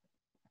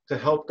to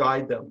help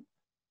guide them.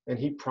 And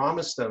he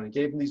promised them and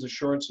gave them these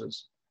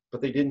assurances,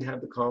 but they didn't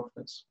have the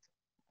confidence.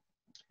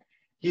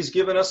 He's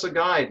given us a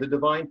guide, the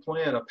divine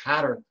plan, a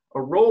pattern,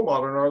 a role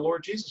model in our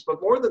Lord Jesus.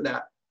 But more than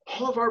that,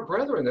 all of our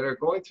brethren that are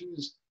going through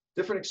these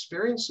different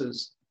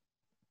experiences.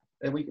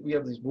 And we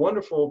have these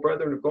wonderful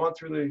brethren who have gone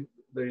through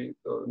the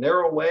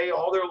narrow way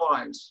all their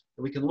lives,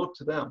 and we can look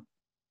to them.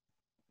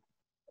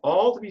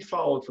 All to be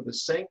followed for the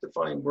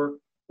sanctifying work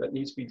that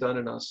needs to be done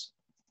in us.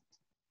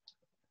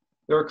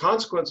 There are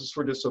consequences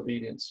for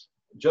disobedience.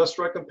 Just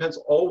recompense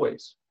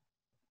always.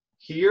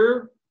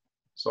 Hear,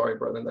 sorry,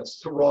 brethren, that's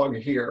the wrong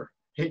hear,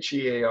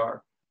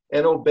 H-E-A-R,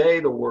 and obey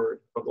the word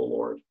of the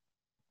Lord.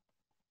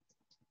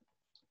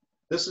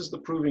 This is the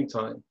proving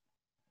time.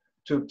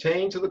 To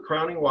obtain to the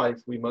crowning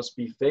wife, we must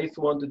be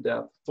faithful unto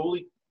death,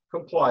 fully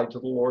comply to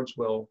the Lord's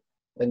will,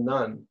 and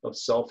none of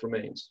self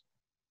remains.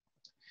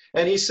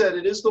 And he said,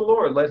 it is the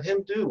Lord, let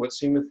him do what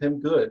seemeth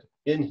him good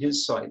in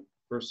his sight.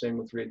 1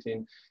 Samuel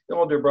 3:18.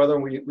 Now, dear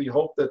brethren, we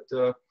hope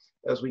that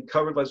as we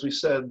covered, as we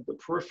said, the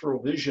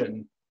peripheral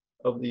vision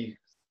of the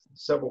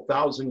several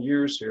thousand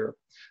years here,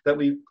 that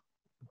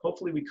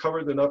hopefully we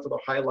covered enough of the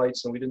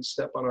highlights and we didn't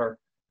step on our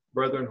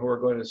brethren who are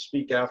going to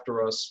speak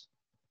after us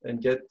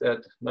and get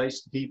that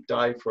nice deep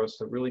dive for us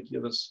to really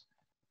give us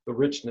the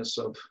richness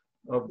of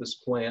this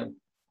plan.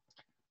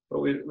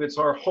 But it's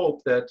our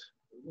hope that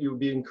you'll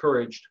be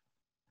encouraged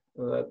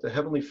that the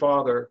Heavenly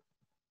Father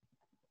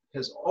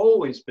has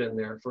always been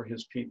there for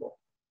his people.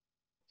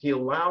 He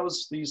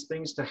allows these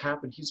things to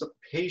happen. He's a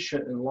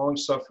patient and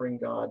long-suffering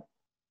God.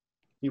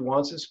 He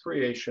wants his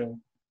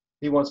creation.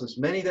 He wants as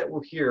many that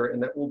will hear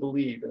and that will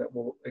believe and that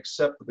will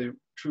accept the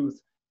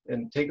truth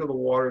and take of the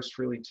waters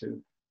freely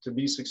to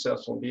be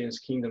successful and be in his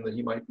kingdom, that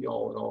he might be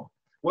all in all.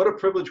 What a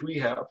privilege we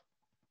have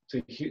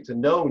to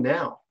know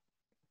now,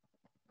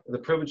 the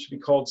privilege to be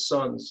called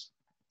sons,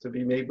 to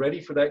be made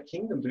ready for that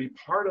kingdom, to be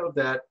part of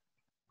that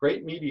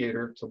great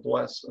mediator to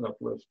bless and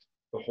uplift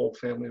the whole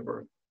family of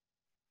earth.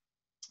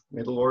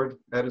 May the Lord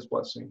add his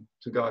blessing.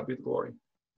 To God be the glory.